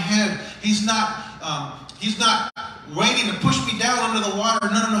of my head. He's not waiting to push me down under the water.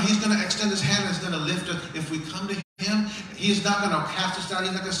 No. He's going to extend His hand and He's going to lift us. If we come to Him, He's not going to cast us down.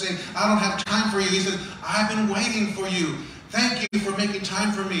 He's not going to say, I don't have time for you. He says, I've been waiting for you. Thank you for making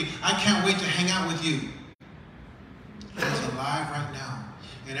time for me. I can't wait to hang out with you. He's alive right now.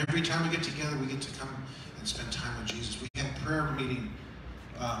 And every time we get together, we get to come and spend time with Jesus. We had a prayer meeting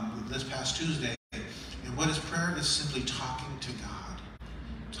this past Tuesday. And what is prayer? It's simply talking to God.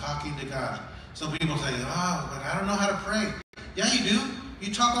 Talking to God. Some people say, but I don't know how to pray. Yeah, you do.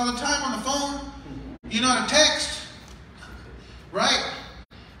 You talk all the time on the phone. You know how to text. Right?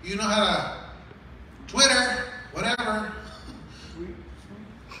 You know how to Twitter, whatever.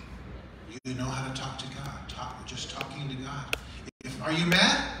 You know how to talk to God. Just talking to God. Are you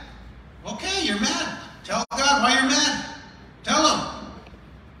mad? Okay, you're mad. Tell God why you're mad. Tell Him.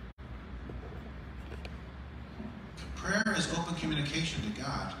 Prayer is open communication to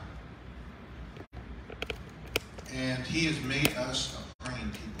God. And He has made us a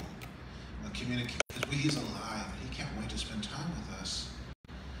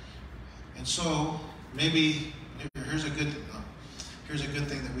And so maybe here's a good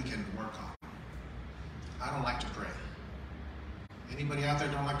thing that we can work on. I don't like to pray. Anybody out there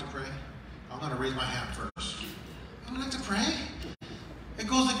don't like to pray? I'm going to raise my hand first. I don't like to pray. It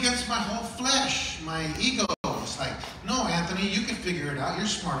goes against my whole flesh, my ego. It's like, no, Anthony, you can figure it out. You're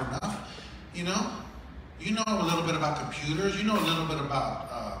smart enough. You know a little bit about computers. You know a little bit about,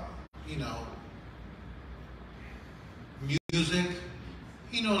 music.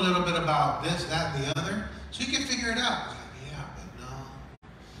 You know a little bit about this, that, and the other. So you can figure it out. It's like, yeah, but no.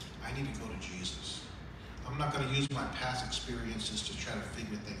 I need to go to Jesus. I'm not going to use my past experiences to try to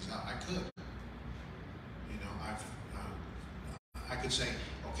figure things out. I could. I could say,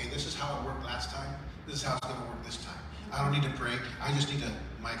 okay, this is how it worked last time. This is how it's going to work this time. I don't need to pray. I just need to,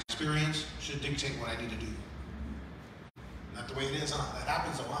 my experience should dictate what I need to do. Not the way it is, huh? That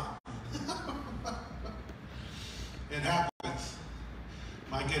happens a lot. It happens.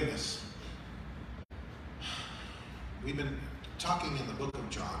 My goodness. We've been talking in the book of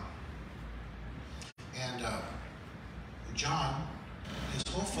John. And John, his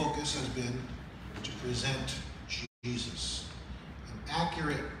whole focus has been to present Jesus. An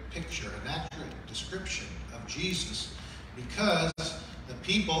accurate picture, an accurate description of Jesus, because the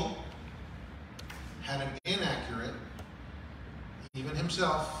people had an inaccurate, even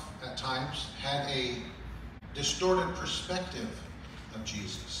himself at times, had a distorted perspective of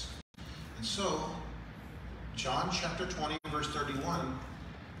Jesus. And so, John chapter 20, verse 31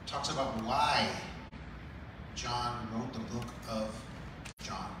 talks about why John wrote the book of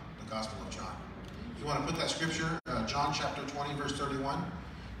John, the Gospel of John. You want to put that scripture, John chapter 20, verse 31?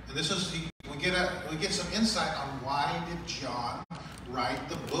 And this is, we get some insight on why did John write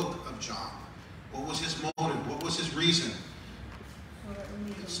the book of John. What was his motive? What was his reason?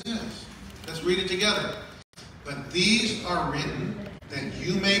 It says, let's read it together. But these are written that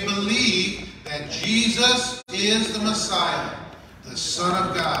you may believe that Jesus is the Messiah, the Son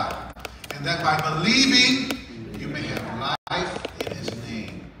of God, and that by believing you may have life in his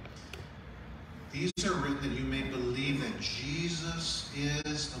name. These are written that you may believe that Jesus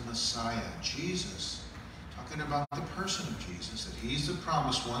is the Messiah. Jesus, talking about the person of Jesus, that he's the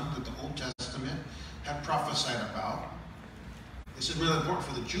promised one that the Old Testament had prophesied about. This is really important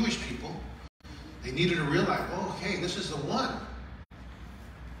for the Jewish people. They needed to realize, oh, okay, this is the one.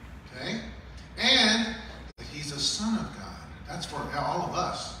 Okay? And that he's the Son of God. That's for all of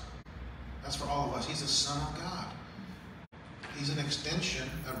us. That's for all of us. He's the Son of God. He's an extension,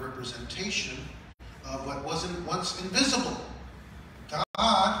 a representation of what wasn't once invisible.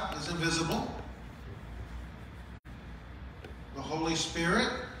 God is invisible. The Holy Spirit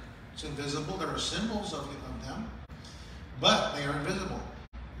is invisible. There are symbols of them, but they are invisible.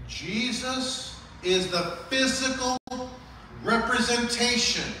 Jesus is the physical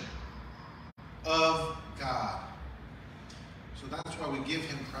representation of God. So that's why we give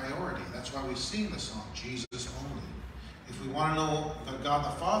him priority. That's why we sing the song, Jesus Only. If we want to know what God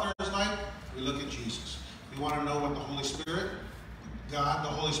the Father is like, we look at Jesus. If we want to know what the Holy Spirit, God the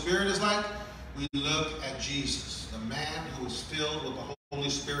Holy Spirit is like, we look at Jesus, the man who was filled with the Holy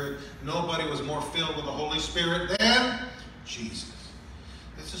Spirit. Nobody was more filled with the Holy Spirit than Jesus.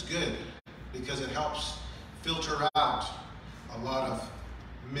 This is good because it helps filter out a lot of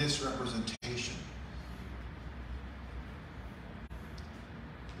misrepresentation.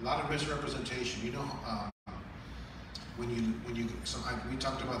 A lot of misrepresentation. You know, we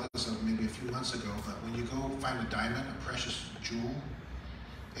talked about this maybe a few months ago, but when you go find a diamond, a precious jewel,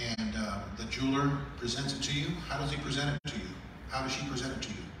 and the jeweler presents it to you, how does he present it to you? How does she present it to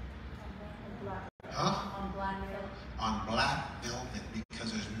you? On black velvet. On black velvet,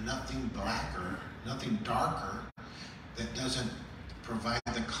 because there's nothing blacker, nothing darker that doesn't provide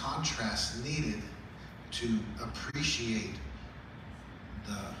the contrast needed to appreciate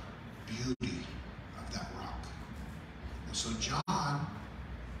the beauty of that rock. And so John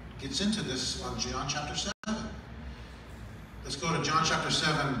gets into this on John chapter 7. Let's go to John chapter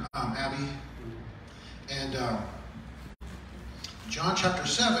 7, Abby. And John chapter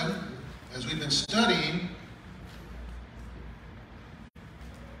 7, as we've been studying,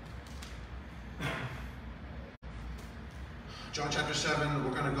 John chapter 7,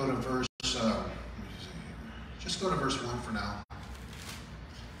 we're going to go to verse, just go to verse 1 for now.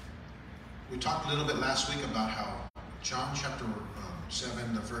 We talked a little bit last week about how John chapter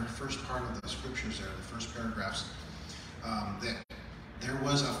 7, the first part of the scriptures there, the first paragraphs, that there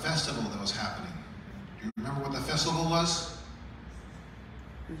was a festival that was happening. Do you remember what the festival was?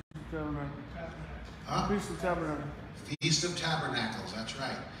 Feast of Tabernacles. Huh? Feast of Tabernacles. Feast of Tabernacles, that's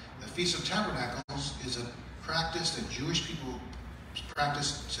right. The Feast of Tabernacles is a practice that Jewish people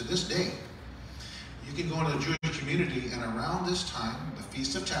practice to this day. You can go into the Jewish community, and around this time, the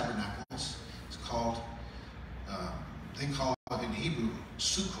Feast of Tabernacles is called, they call it in Hebrew,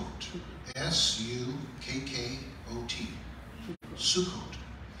 Sukkot. S-U-K-K-O-T. Sukkot.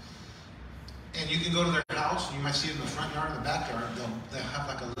 And you can go to their house, and you might see it in the front yard or the backyard. They'll have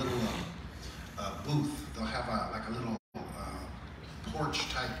like a little booth. They'll have like a little porch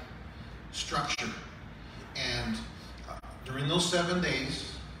type structure. And during those 7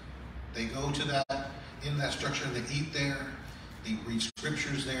 days, they go to in that structure, and they eat there. They read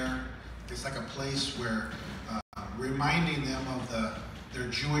scriptures there. It's like a place where reminding them of their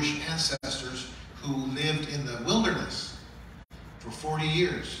Jewish ancestors who lived in the wilderness for 40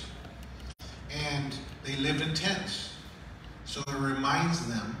 years. And they lived in tents. So it reminds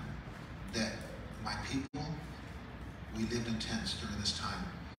them that my people, we lived in tents during this time.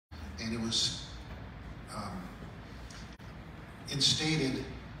 And it was instated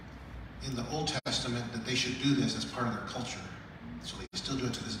in the Old Testament that they should do this as part of their culture. So they still do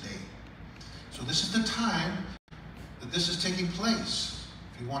it to this day. So this is the time that this is taking place.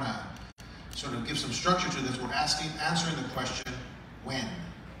 If you want to sort of give some structure to this, we're answering the question, when?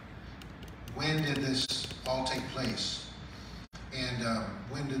 When did this all take place? And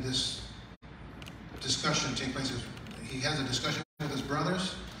when did this discussion take place? He has a discussion with his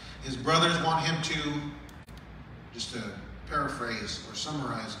brothers. His brothers want him to, just to paraphrase or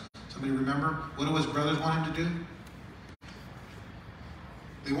summarize, somebody remember? What do his brothers want him to do?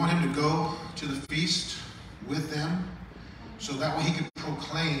 They want him to go to the feast with them, so that way he could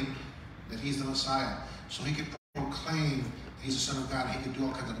proclaim that he's the Messiah. So he could proclaim that he's the Son of God. He could do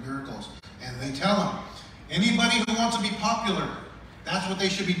all kinds of miracles. And they tell him, anybody who wants to be popular, that's what they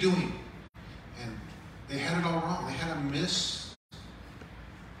should be doing. And they had it all wrong. They had a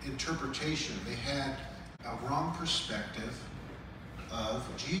misinterpretation. They had a wrong perspective of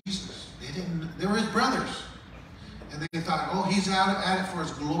Jesus. They were his brothers. And they thought, oh, he's out at it for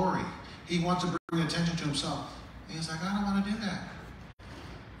his glory. He wants to bring attention to himself. And he's like, I don't want to do that.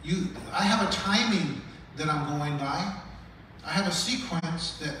 I have a timing that I'm going by. I have a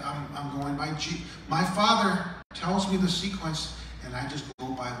sequence that I'm going by. My Father tells me the sequence, and I just go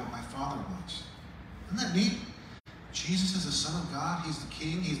by what my Father wants. Isn't that neat? Jesus is the Son of God. He's the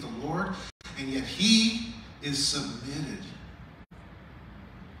King. He's the Lord. And yet he is submitted.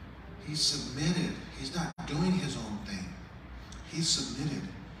 He's submitted. He's not doing his own thing. He's submitted.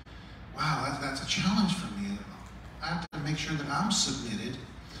 Wow, that's a challenge for me. I have to make sure that I'm submitted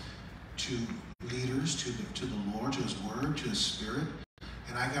to leaders, to the Lord, to his word, to his spirit.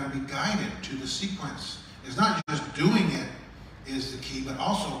 And I got to be guided to the sequence. It's not just doing it is the key, but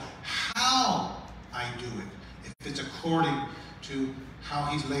also how I do it. If it's according to how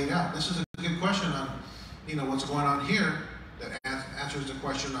he's laid out. This is a good question on, what's going on here that answers the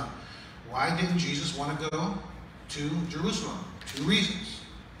question on why didn't Jesus want to go to Jerusalem? 2 reasons.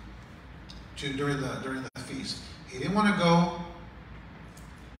 During the feast. He didn't want to go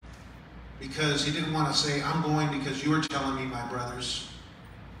because he didn't want to say, I'm going because you are telling me, my brothers.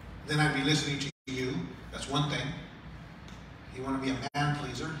 Then I'd be listening to you. That's one thing. He wanted to be a man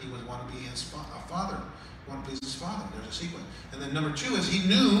pleaser. He would want to be his father. He wanted to please his father. There's a sequence. And then number 2 is he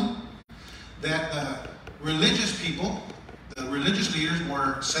knew that the religious people, the religious leaders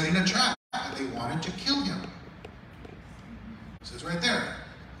were setting a trap. They wanted to kill him. It says right there.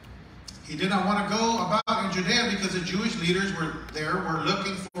 He did not want to go about in Judea because the Jewish leaders were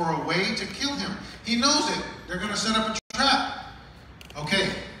looking for a way to kill him. He knows it. They're going to set up a trap.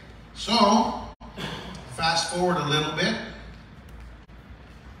 Okay, so fast forward a little bit.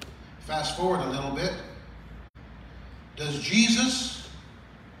 Does Jesus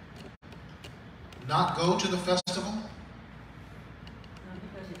not go to the festival? No, he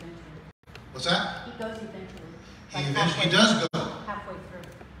goes eventually. What's that? He goes eventually. He does go. Halfway through.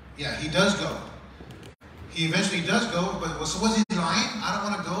 Yeah, he does go. He eventually does go, but so was he lying? I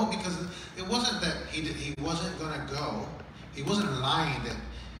don't want to go because it wasn't that he wasn't going to go. He wasn't lying. That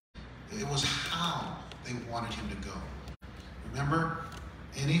it was how they wanted him to go. Remember,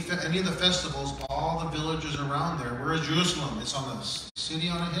 any of the festivals, all the villages around there, we're in Jerusalem. It's on the city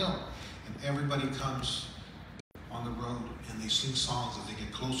on a hill, and everybody comes on the road and they sing songs as they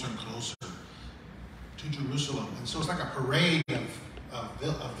get closer and closer to Jerusalem. And so it's like a parade of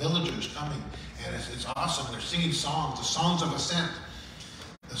villagers coming, and it's awesome. They're singing songs, the songs of ascent,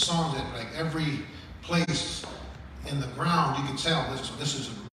 the songs that like every place in the ground you can tell this is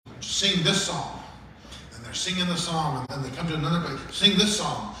sing this song, and they're singing the song, and then they come to another place, sing this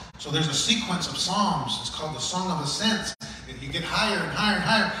song. So there's a sequence of psalms. It's called the Song of Ascent. And you get higher and higher and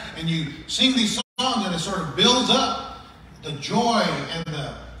higher, and you sing these songs, and it sort of builds up the joy and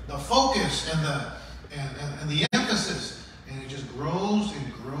the focus and and the emphasis, and it just grows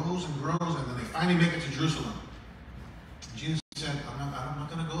and grows and grows, and then they finally make it to Jerusalem. Jesus said, I'm not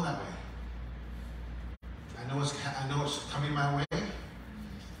going to go that way. I know it's coming my way.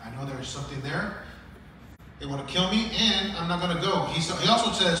 I know there's something there. They want to kill me, and I'm not going to go. He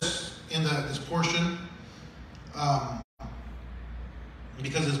also says in this portion,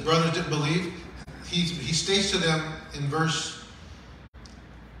 because his brothers didn't believe, he states to them in verse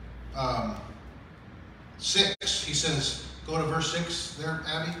 6. He says, go to verse 6 there,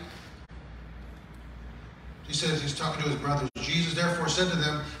 Abby. He says, he's talking to his brothers. Jesus therefore said to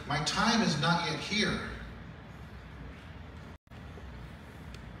them, my time is not yet here.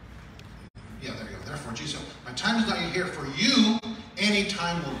 Yeah, there you go. Therefore, Jesus said, my time is not yet here. For you, any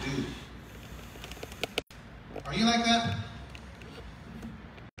time will do. Are you like that?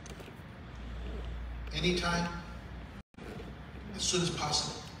 Anytime? As soon as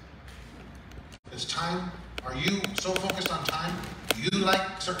possible. Is time? Are you so focused on time? Do you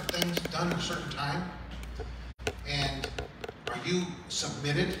like certain things done at a certain time? And are you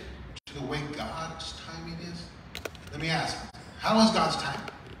submitted to the way God's timing is? Let me ask, how is God's time?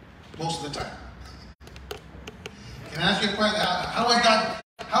 Most of the time. Can I ask you a question? How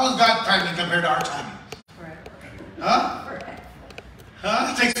is God timing compared to our timing? Forever. Huh? Forever.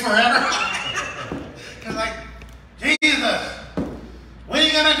 Huh? It takes forever? It's like, Jesus, when are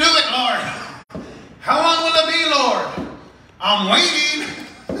you going to do it, Lord? How long will it be, Lord? I'm waiting.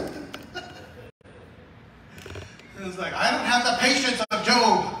 It's like, I don't have the patience of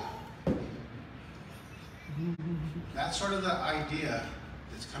Job. That's sort of the idea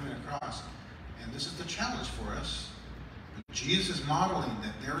that's coming across. And this is the challenge for us. Jesus is modeling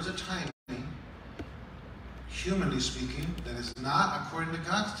that there is a timing, humanly speaking, that is not according to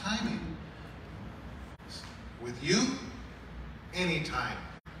God's timing. With you, any time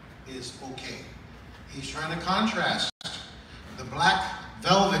is okay. He's trying to contrast. The black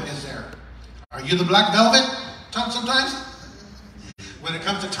velvet is there. Are you the black velvet sometimes? When it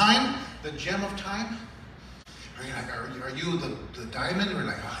comes to time, the gem of time? Are you the diamond? We're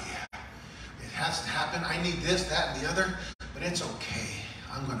like, oh yeah, it has to happen. I need this, that, and the other, but it's okay.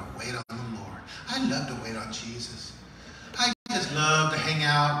 I'm going to wait on the Lord. I love to wait on Jesus. I just love to hang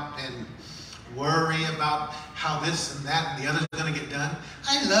out and worry about how this and that and the other is going to get done.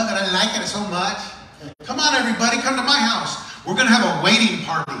 I love it. I like it so much. Come on, everybody. Come to my house. We're going to have a waiting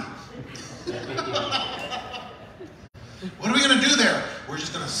party. What are we going to do there? We're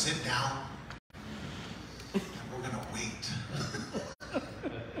just going to sit down and we're going to wait.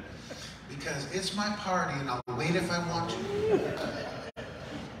 Because it's my party and I'll wait if I want to.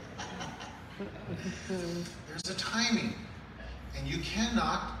 There's a timing. And you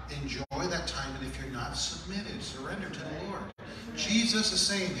cannot enjoy that time if you're not submitted, surrendered to the Lord. Jesus is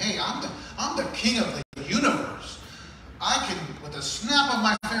saying, hey, I'm the king of the universe. I can, with a snap of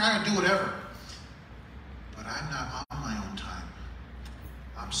my finger, I can do whatever. But I'm not on my own time.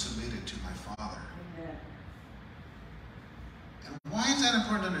 I'm submitted to my Father. Amen. And why is that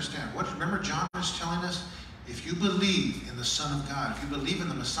important to understand? Remember John is telling us, if you believe in the Son of God, if you believe in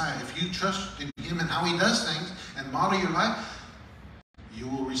the Messiah, if you trust in Him and how He does things and model your life, you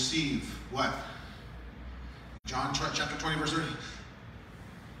will receive what? John chapter 20, verse 30.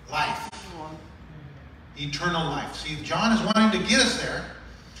 Life. Eternal life. See, John is wanting to get us there.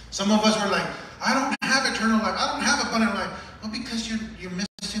 Some of us were like, I don't have eternal life. I don't have abundant life. Well, because you're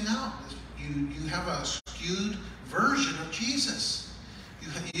missing out. You have a skewed version of Jesus.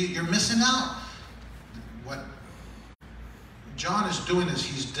 You're missing out. What John is doing is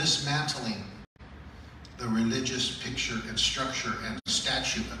he's dismantling the religious picture and structure and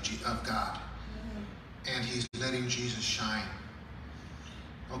statue of God. And he's letting Jesus shine.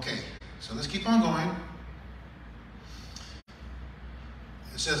 Okay, so let's keep on going.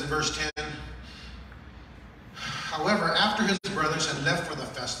 It says in verse 10, however, after his brothers had left for the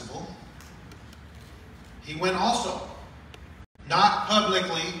festival, he went also, not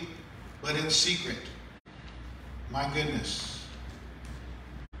publicly, but in secret. My goodness.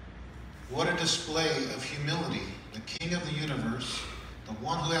 What a display of humility. The King of the universe, the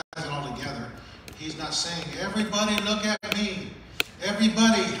one who has it all together. He's not saying, everybody look at me.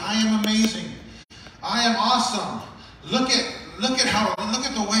 Everybody, I am amazing. I am awesome. Look at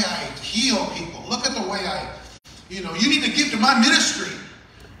the way I heal people. Look at the way you need to give to my ministry.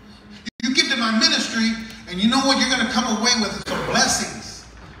 You give to my ministry, and you know what? You're going to come away with some blessings.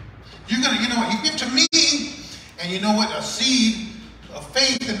 You give to me, and you know what? A seed of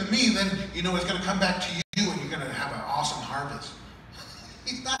faith into me, then you know it's going to come back to you, and you're going to have an awesome harvest.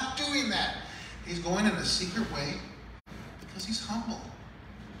 He's not doing that. He's going in a secret way because he's humble.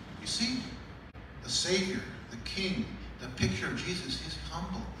 You see? the Savior, the King, the picture of Jesus. He's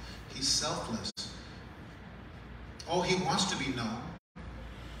humble. He's selfless. Oh, he wants to be known.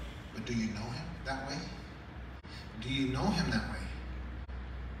 But do you know him that way? Do you know him that way?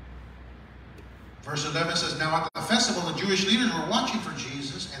 Verse 11 says, now at the festival, the Jewish leaders were watching for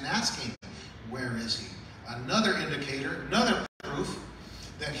Jesus and asking, where is he? Another indicator, another proof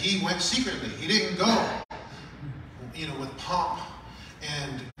that he went secretly. He didn't go, with pomp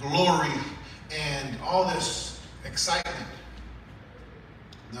and glory and all this excitement.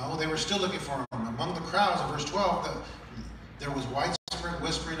 No, they were still looking for him. Among the crowds, in verse 12, there was widespread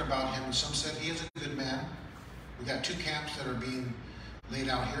whispering about him. Some said he is a good man. We got two camps that are being laid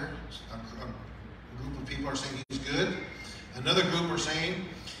out here. A group of people are saying he's good. Another group are saying,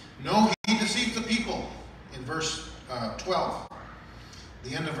 no, he deceives the people. In verse 12,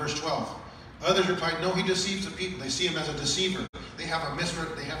 the end of verse 12. Others replied, no, he deceives the people. They see him as a deceiver. They have a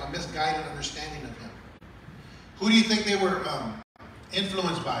misguided understanding of him. Who do you think they were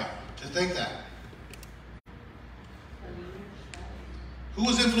influenced by to think that? Who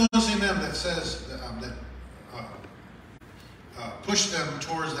was influencing them that says pushed them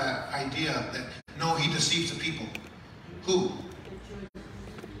towards that idea that no, he deceives the people? Who?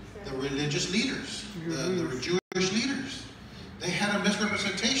 The religious leaders, the Jewish leaders. They had a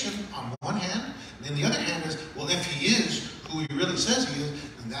misrepresentation on one hand, and then the other hand is, well, if he is who he really says he is,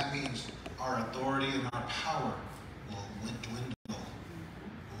 then that means our authority and our power will dwindle.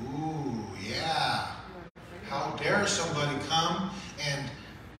 Ooh, yeah. How dare somebody come and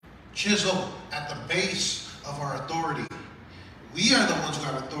chisel at the base of our authority? We are the ones who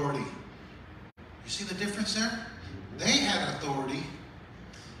have authority. You see the difference there? They had authority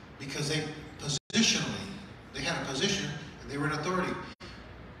because they had a position and they were in authority.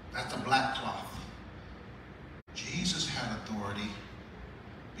 That's the black cloth. Jesus had authority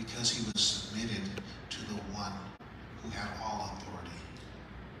because he was submitted to the one who had all authority.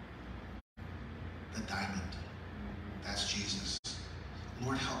 The diamond. That's Jesus.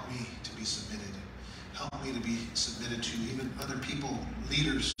 Lord, help me to be submitted. Help me to be submitted to even other people,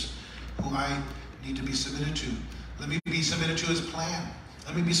 leaders who I need to be submitted to. Let me be submitted to his plan.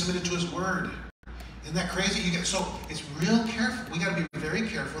 Let me be submitted to his word. Isn't that crazy? So it's real careful. We got to be very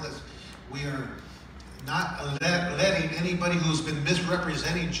careful that we are not letting anybody who's been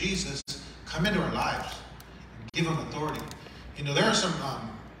misrepresenting Jesus come into our lives and give them authority. There are some,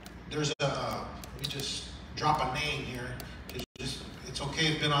 let me just drop a name here. It's okay.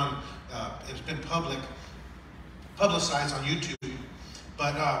 It's been on, it's been publicized on YouTube.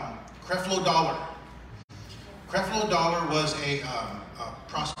 But Creflo Dollar. Creflo Dollar was a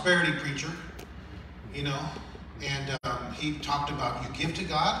prosperity preacher, and he talked about, you give to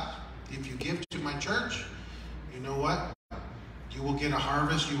God. If you give to my church, you know what? You will get a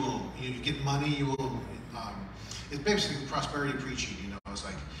harvest. You get money. You will. It's basically prosperity preaching. It's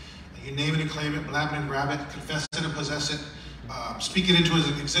like you name it and claim it, blab it and grab it, confess it and possess it, speak it into his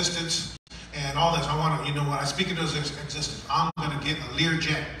existence, and all this. I want to. I speak it into his existence. I'm going to get a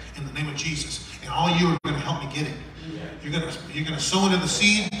Learjet in the name of Jesus, and all you are going to help me get it. You're going to sow it in the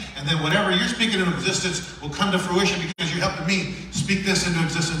seed, and then whatever you're speaking into existence will come to fruition because you're helping me speak this into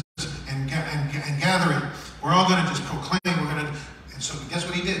existence and gather it. We're all going to just proclaim. And so guess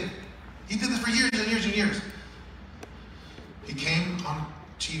what he did? He did this for years and years and years. He came on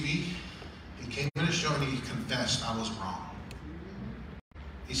TV. He came in a show and he confessed, I was wrong.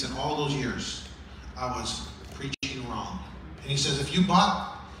 He said, all those years I was preaching wrong. And he says, if you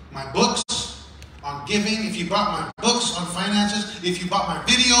bought my books on giving, if you bought my books on finances, if you bought my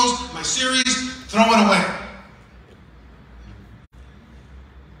videos, my series, throw it away.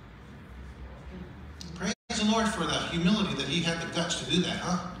 Praise the Lord for the humility that he had the guts to do that,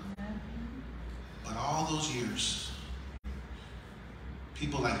 huh? But all those years,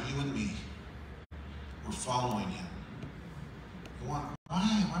 people like you and me were following him. Why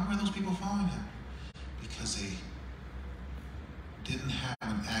were those people following him? Because they didn't have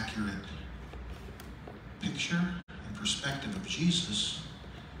an accurate picture and perspective of Jesus.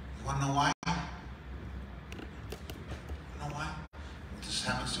 You want to know why? You know why? This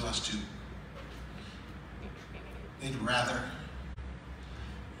happens to us too. They'd rather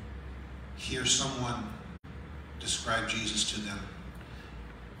hear someone describe Jesus to them,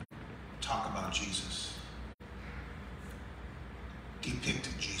 talk about Jesus, depict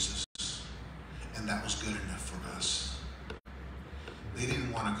Jesus, and that was good enough for us. They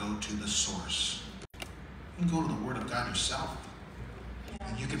didn't want to go to the source. You can go to the Word of God yourself,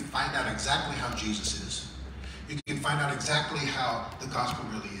 and you can find out exactly how Jesus is. You can find out exactly how the gospel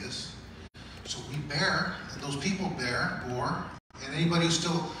really is. So we bear, and those people bore, and anybody who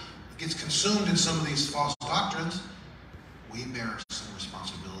still gets consumed in some of these false doctrines, we bear some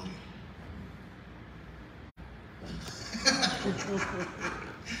responsibility.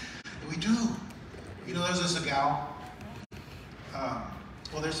 We do. You know, there's this gal.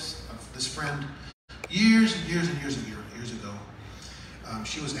 There's this friend. Years and years ago,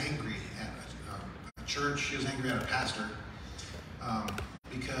 she was angry at a church. She was angry at a pastor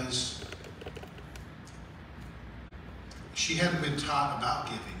because she hadn't been taught about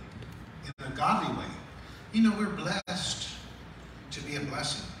giving in a godly way. You know, we're blessed to be a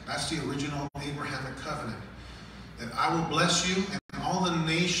blessing. That's the original Abrahamic covenant. That I will bless you and all the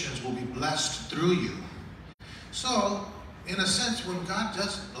nations will be blessed through you. So, in a sense, when God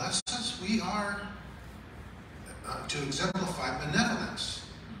does bless us, we are to exemplify benevolence,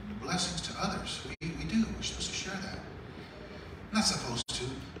 blessings to others. We do. We're supposed to share that. Not supposed to.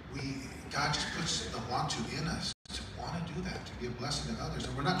 God just puts the want to in us to want to do that, to be a blessing to others.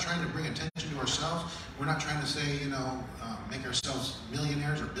 And we're not trying to bring attention to ourselves. We're not trying to say, make ourselves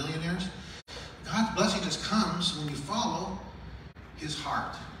millionaires or billionaires. God's blessing just comes when you follow his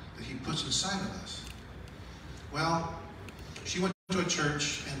heart that he puts inside of us. Well, she went to a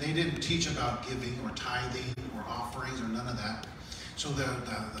church and they didn't teach about giving or tithing or offerings or none of that. So the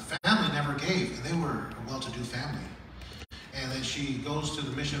family never gave, and they were a well-to-do family. And then she goes to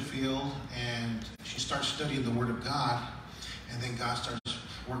the mission field and she starts studying the Word of God, and then God starts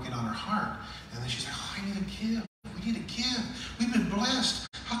working on her heart. And then she's like, I need to give. We need to give. We've been blessed.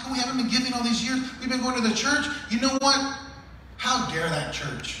 How come we haven't been giving all these years? We've been going to the church. You know what? How dare that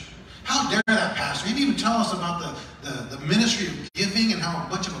church? How dare that pastor? He didn't even tell us about the ministry of giving and how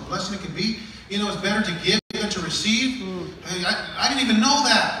much of a blessing it can be. You know, it's better to give than to receive. I didn't even know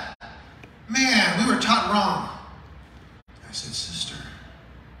that. Man, we were taught wrong. I said, sister,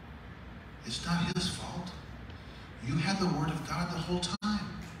 it's not his fault. You had the Word of God the whole time.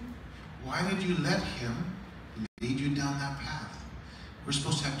 Why did you let him lead you down that path? We're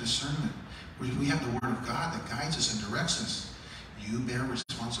supposed to have discernment. We have the Word of God that guides us and directs us. You bear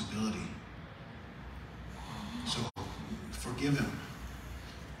responsibility. So forgive him.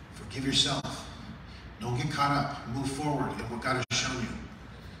 Forgive yourself. Don't get caught up. Move forward in what God has shown you.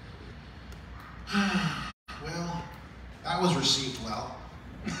 Well, that was received well.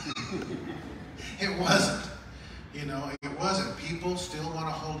 It wasn't. It wasn't. People still want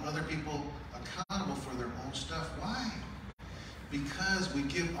to hold other people accountable for their own stuff. Why? Because we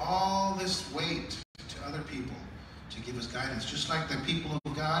give all this weight to other people to give us guidance. Just like the people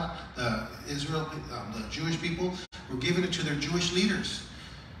of God, the Jewish people, were giving it to their Jewish leaders,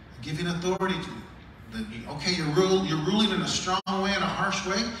 giving authority to them. Okay, you're ruling in a strong way, in a harsh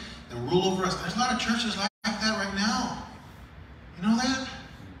way, then rule over us. There's a lot of churches like that right now. You know that?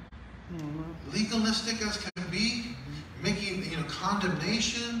 Legalistic as can be, making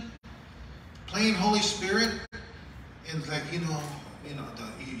condemnation, playing Holy Spirit, and like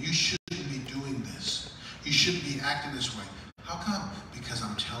you shouldn't be doing this. You shouldn't be acting this way. How come? Because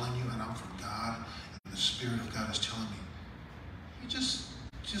I'm telling you, and I'm from God, and the Spirit of God is telling me. You just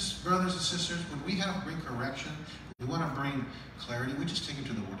brothers and sisters, when we bring correction, we want to bring clarity, we just take him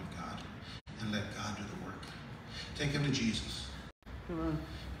to the Word of God and let God do the work. Take him to Jesus.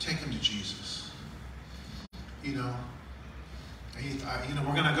 Take him to Jesus. We're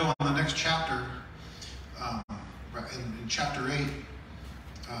going to go on the next chapter, in chapter 8,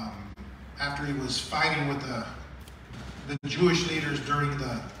 after he was fighting with the Jewish leaders during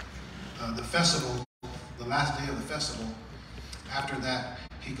the festival, the last day of the festival. After that,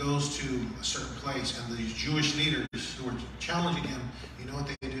 he goes to a certain place, and these Jewish leaders who are challenging him, you know what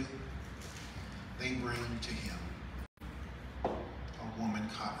they do? They bring to him a woman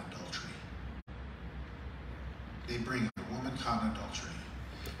caught in adultery. They bring a woman caught in adultery.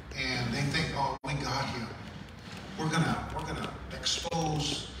 And they think, oh, we got him. We're gonna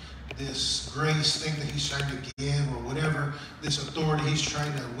expose this grace thing that he's trying to give, or whatever, this authority he's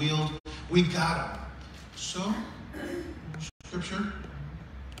trying to wield. We got him. So, Scripture,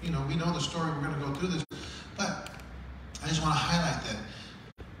 we know the story. We're going to go through this. But I just want to highlight that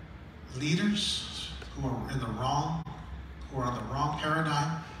leaders who are in the wrong, who are on the wrong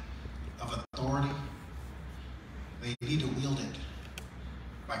paradigm of authority, they need to wield it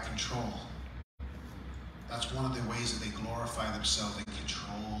by control. That's one of the ways that they glorify themselves, in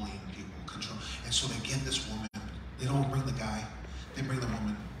controlling people. And so they get this woman. They don't bring the guy. They bring the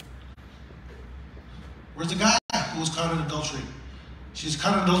woman. Where's the guy who was caught in adultery? She's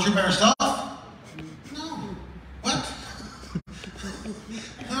caught in adultery by herself? No. What?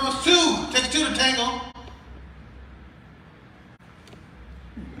 No, it's two. It takes two to tangle.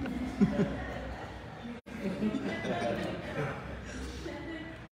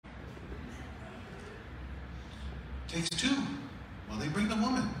 takes two. Well, they bring the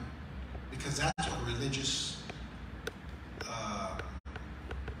woman because that's what religious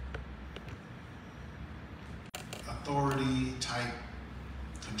authority type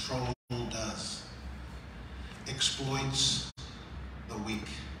control does. Exploits the weak.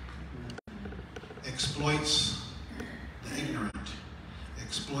 Exploits the ignorant.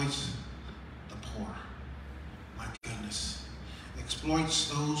 Exploits the poor. My goodness. Exploits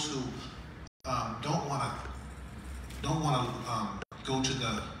those who don't want to go to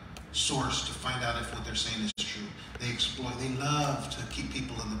the source to find out if what they're saying is true. They exploit. They love to keep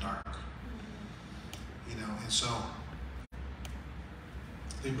people in the dark. You know, and so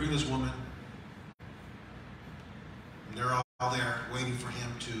they bring this woman. And they're all there waiting for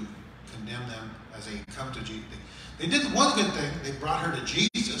him to condemn them as they come to Jesus. They did one good thing. They brought her to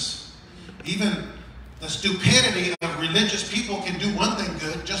Jesus. Even the stupidity of religious people can do one thing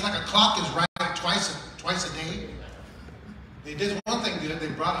good, just like a clock is right twice a day. They did one thing good. They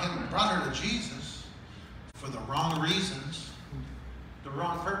brought her to Jesus for the wrong reasons, the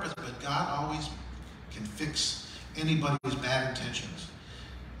wrong purpose. But God always can fix anybody's bad intentions.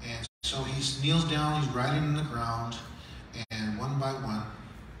 And so he kneels down. He's writing in the ground, and one by one,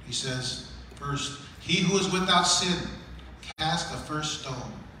 he says, "First, he who is without sin, cast the first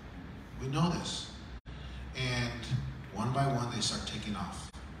stone." We know this. And one by one, they start taking off.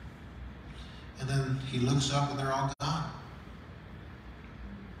 And then he looks up, and they're all gone.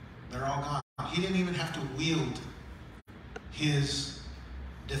 They're all gone. He didn't even have to wield his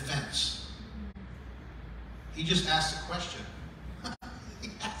defense. He just asked a question. He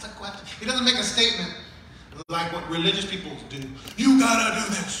asked a question. He doesn't make a statement like what religious people do. You gotta do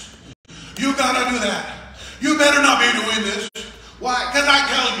this. You gotta do that. You better not be doing this. Why? Because I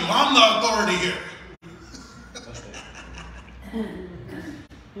tell you, I'm the authority here.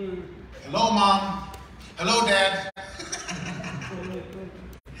 Hello, Mom. Hello, Dad.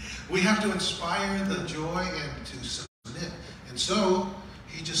 We have to inspire the joy and to submit. And so,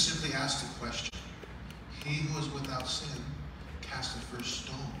 he just simply asked a question. He who is without sin, cast the first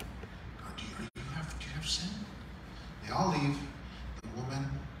stone. Do you have sin? They all leave. The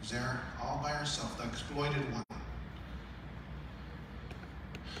woman is there all by herself, the exploited one.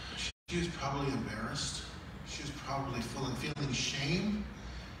 She was probably embarrassed. She was probably feeling shame.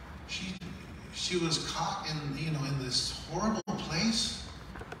 She was caught in this horrible place.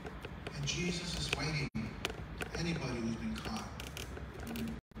 And Jesus is waiting. Anybody who's been caught.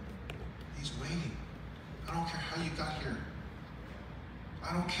 He's waiting. I don't care how you got here.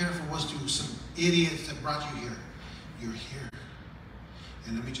 I don't care if it was to some idiots that brought you here. You're here.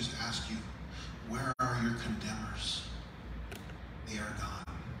 And let me just ask you, where are your condemners? They are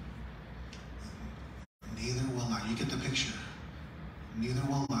gone. Neither will I. You get the picture. Neither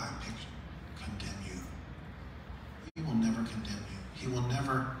will I condemn you. He will never condemn you. He will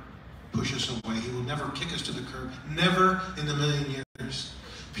never push us away. He will never kick us to the curb. Never in a million years.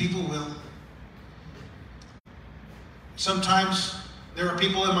 People will. Sometimes there are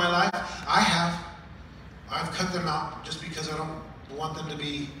people in my life, I've cut them out just because I don't want them to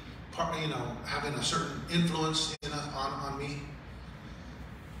be having a certain influence on me.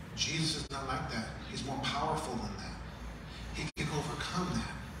 Jesus is not like that. He's more powerful than that. He can overcome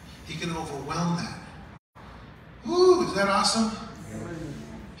that. He can overwhelm that. Woo, is that awesome?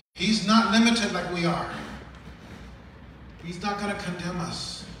 He's not limited like we are. He's not going to condemn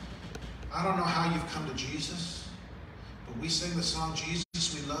us. I don't know how you've come to Jesus, but we sing the song, Jesus,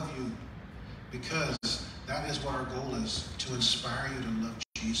 we love you, because that is what our goal is, to inspire you to love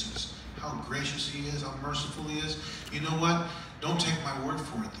Jesus. How gracious he is, how merciful he is. You know what? Don't take my word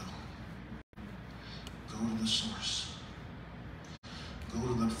for it, though. Go to the source. Go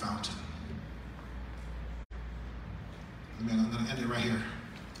to the fountain. Amen. I'm going to end it right here.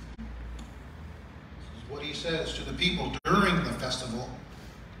 This is what he says to the people during the festival.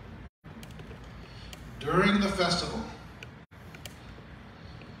 During the festival.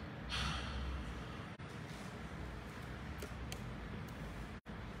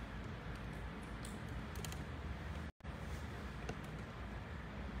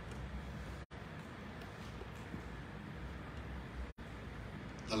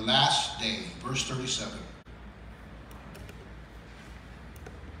 The last day, verse 37.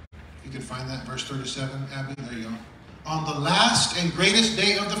 You can find that, verse 37, Abby. There you go. On the last and greatest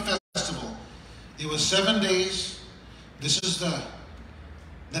day of the festival, it was 7 days. This is the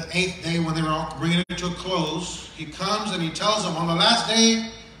 8th day when they were all bringing it to a close. He comes and he tells them, on the last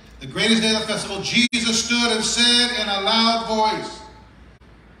day, the greatest day of the festival, Jesus stood and said in a loud voice,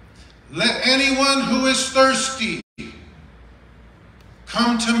 "Let anyone who is thirsty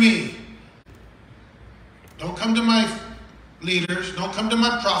come to me. Don't come to my leaders. Don't come to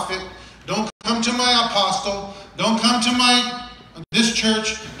my prophet. Don't come to my apostle. Don't come to this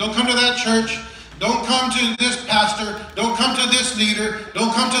church. Don't come to that church. Don't come to this pastor. Don't come to this leader.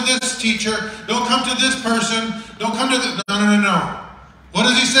 Don't come to this teacher. Don't come to this person. Don't come to this. No. What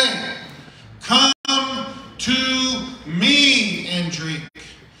does he say? Come to me and drink.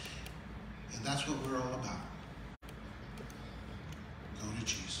 And that's what we're all about. Go to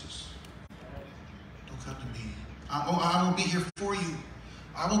Jesus. Don't come to me. I will be here for you.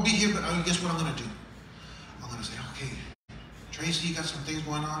 I will be here, but guess what I'm going to do? I'm going to say, okay, Tracy, you got some things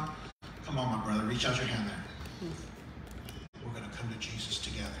going on? Come on, my brother, reach out your hand there. We're going to come to Jesus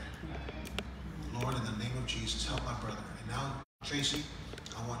together. Lord, in the name of Jesus, help my brother. And now, Tracy,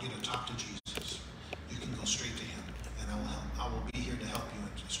 I want you to talk to Jesus. You can go straight to him, and I will help. I will be here to help you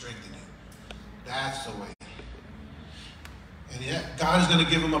and to strengthen you. That's the way. And yet, God is going to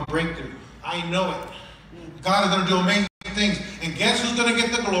give him a breakthrough. I know it. God is going to do amazing things. And guess who's going to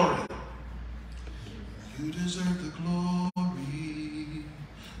get the glory? You deserve the glory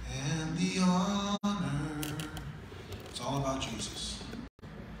and the honor. It's all about Jesus.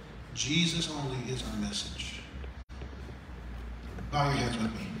 Jesus only is our message. Bow your heads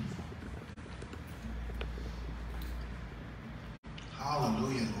with me.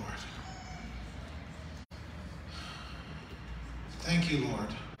 Hallelujah, Lord. Thank you, Lord,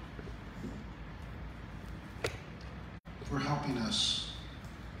 for helping us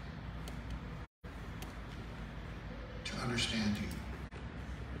to understand you.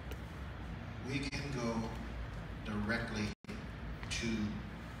 We can go directly to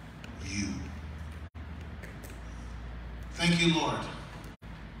you. Thank you, Lord,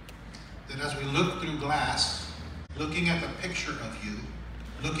 that as we look through glass, looking at the picture of you,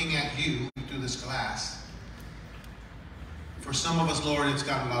 looking at you through this glass, for some of us, Lord, it's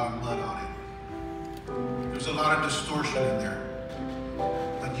got a lot of mud on it. There's a lot of distortion in there.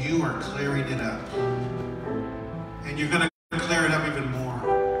 But you are clearing it up. And you're going to clear it up even more.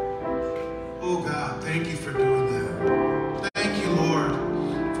 Oh, God, thank you for doing that. Thank you, Lord,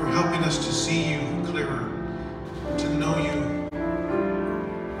 for helping us to see you clearer, to know you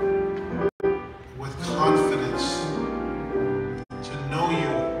with confidence, to know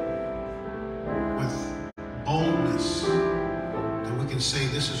you with boldness, that we can say,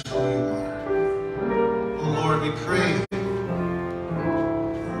 this is who you are. Oh, Lord, we pray.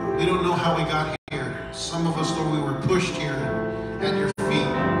 We don't know how we got here. Some of us, Lord, we were pushed here at your feet.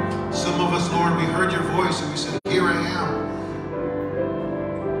 Some of us, Lord, we heard your voice and we said, here I am.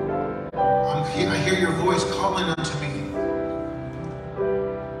 I hear your voice calling unto me.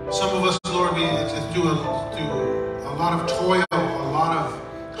 Some of us, Lord, it's through a lot of toil, a lot of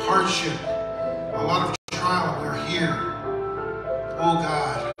hardship, a lot of trial. We're here. Oh,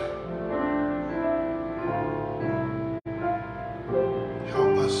 God.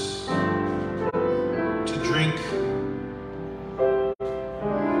 Help us to drink.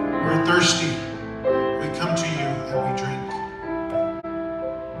 We're thirsty. We come to you and we drink.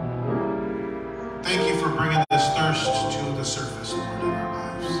 Thank you for bringing this thirst to the surface, Lord, in our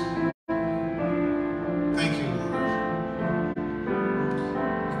lives. Thank you, Lord.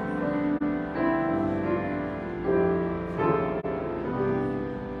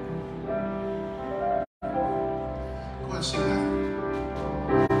 Go ahead and sing that.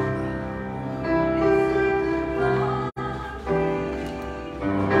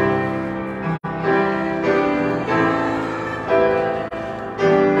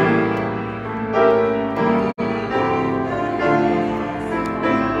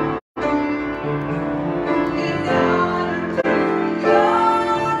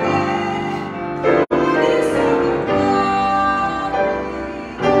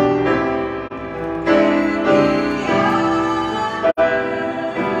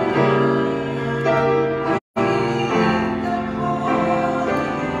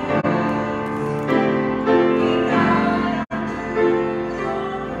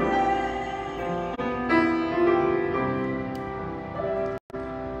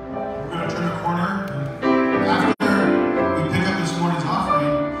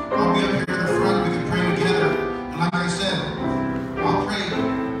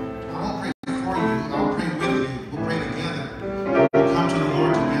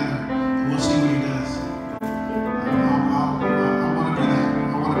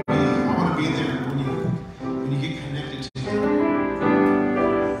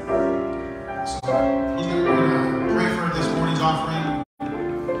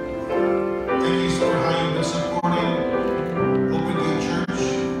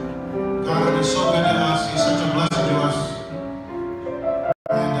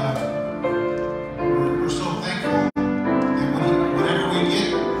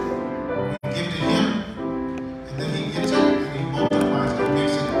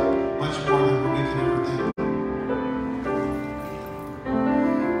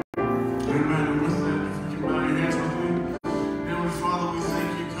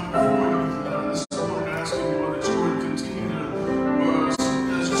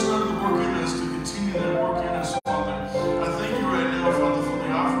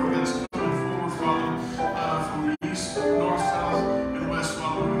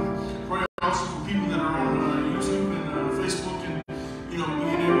 being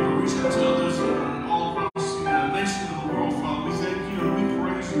able to reach out to others all across the nation and the world, Father. We thank you and we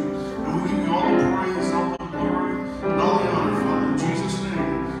praise you. And we give you all the praise, all the glory, and all the honor, Father. In Jesus'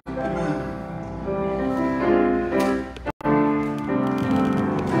 name, amen.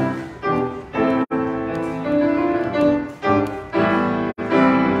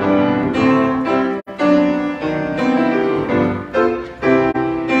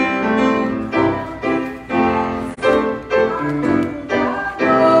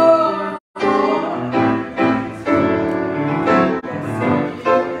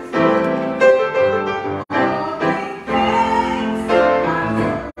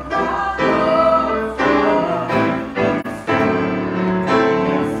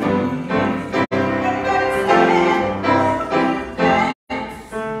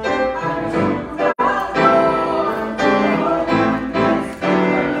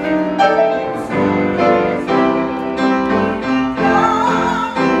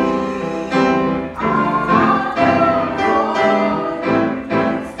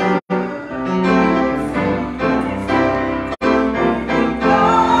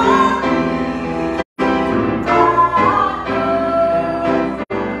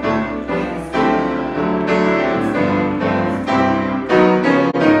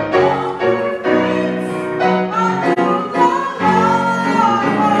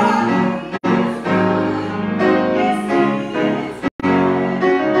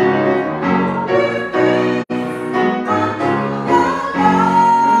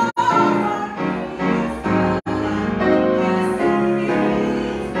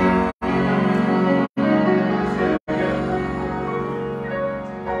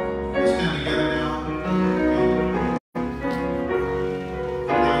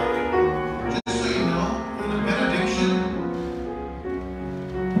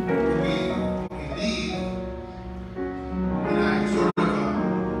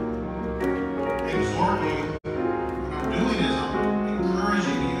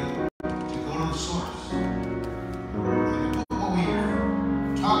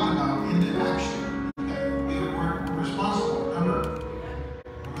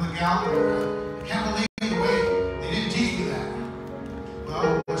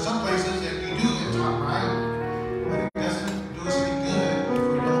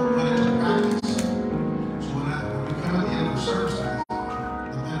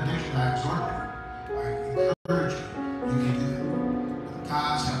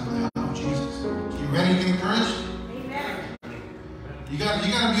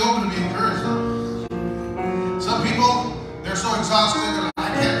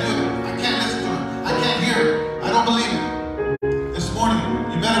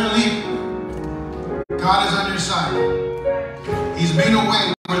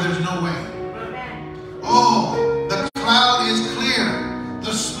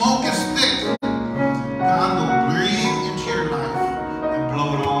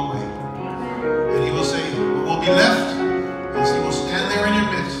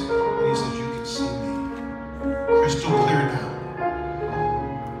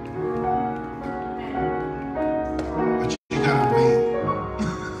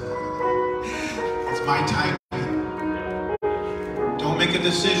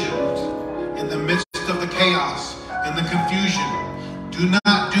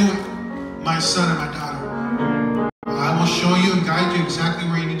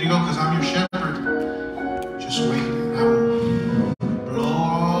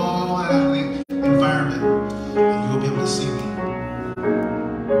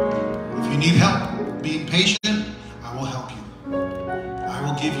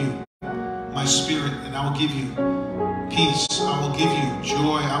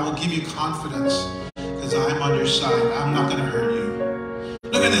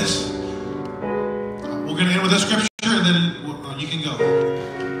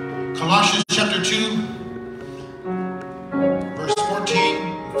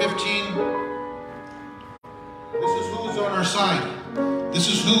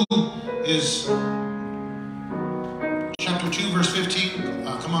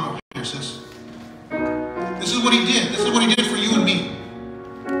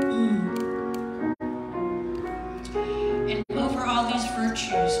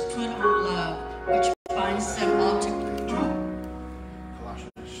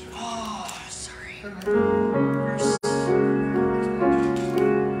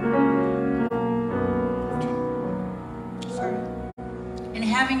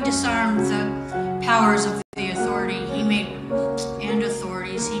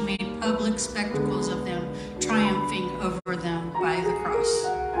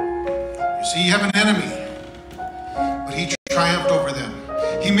 See, you have an enemy, but he triumphed over them.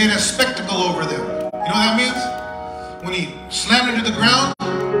 He made a spectacle over them. You know what that means? When he slammed into the ground,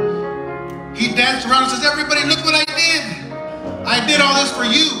 he danced around and says, everybody, look what I did. I did all this for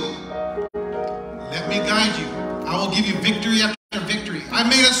you. Let me guide you. I will give you victory after victory. I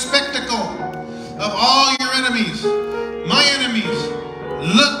made a spectacle of all your enemies, my enemies.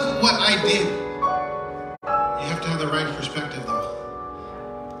 Look what I did. You have to have the right perspective, though.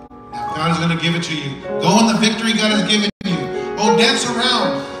 Now, God is going to give it to you. Go in the victory God has given you. Oh, dance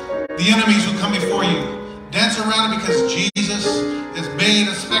around the enemies who come before you. Dance around it because Jesus has made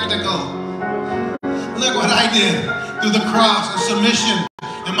a spectacle. Look what I did through the cross and submission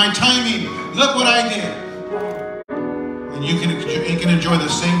and my timing. Look what I did. And you can enjoy the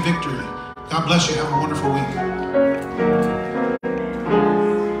same victory. God bless you. Have a wonderful week.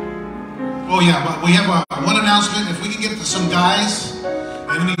 Oh yeah, but we have one announcement. If we can get some guys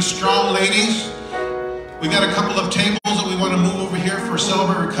and any strong ladies, we got a couple of tables that we want to move over here for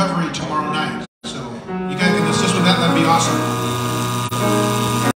Celebrate Recovery tomorrow night. So you guys can assist with that. That'd be awesome.